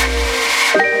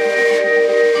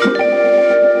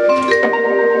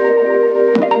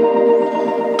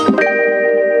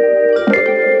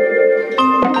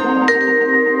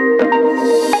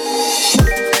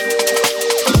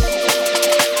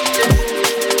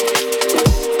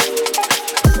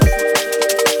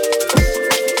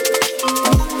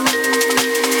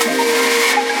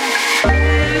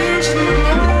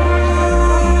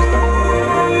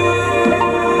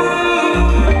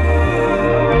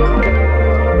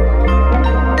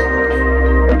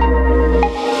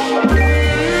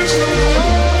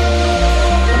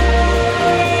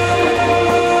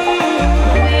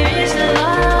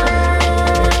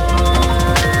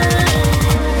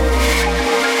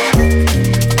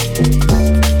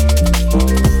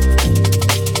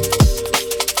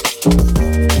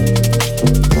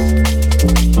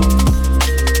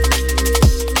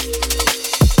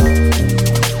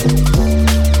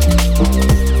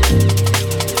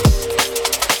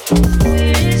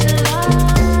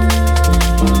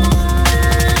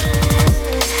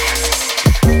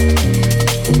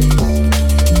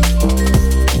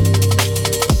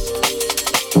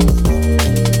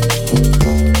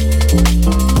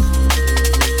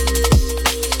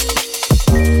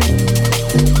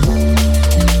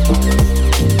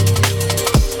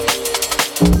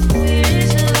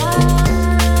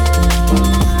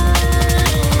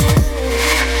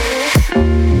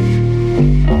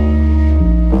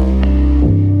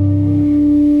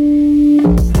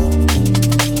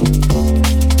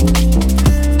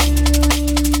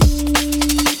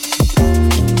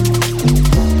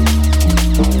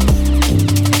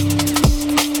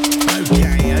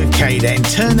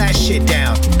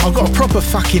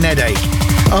 Fucking headache.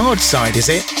 Hardside, is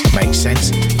it? Makes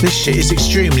sense. This shit is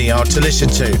extremely hard to listen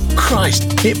to.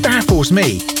 Christ, it baffles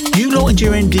me. You lot and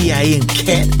your MDA and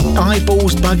Ket,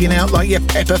 eyeballs bugging out like your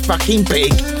pepper fucking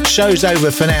pig. Show's over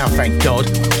for now, thank God.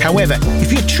 However,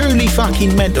 if you're truly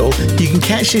fucking mental, you can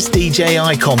catch this DJ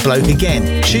Aikhan bloke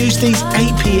again. Tuesdays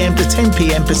 8 PM to 10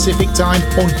 PM Pacific time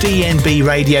on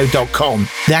dnbradio.com.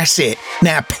 That's it.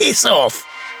 Now piss off.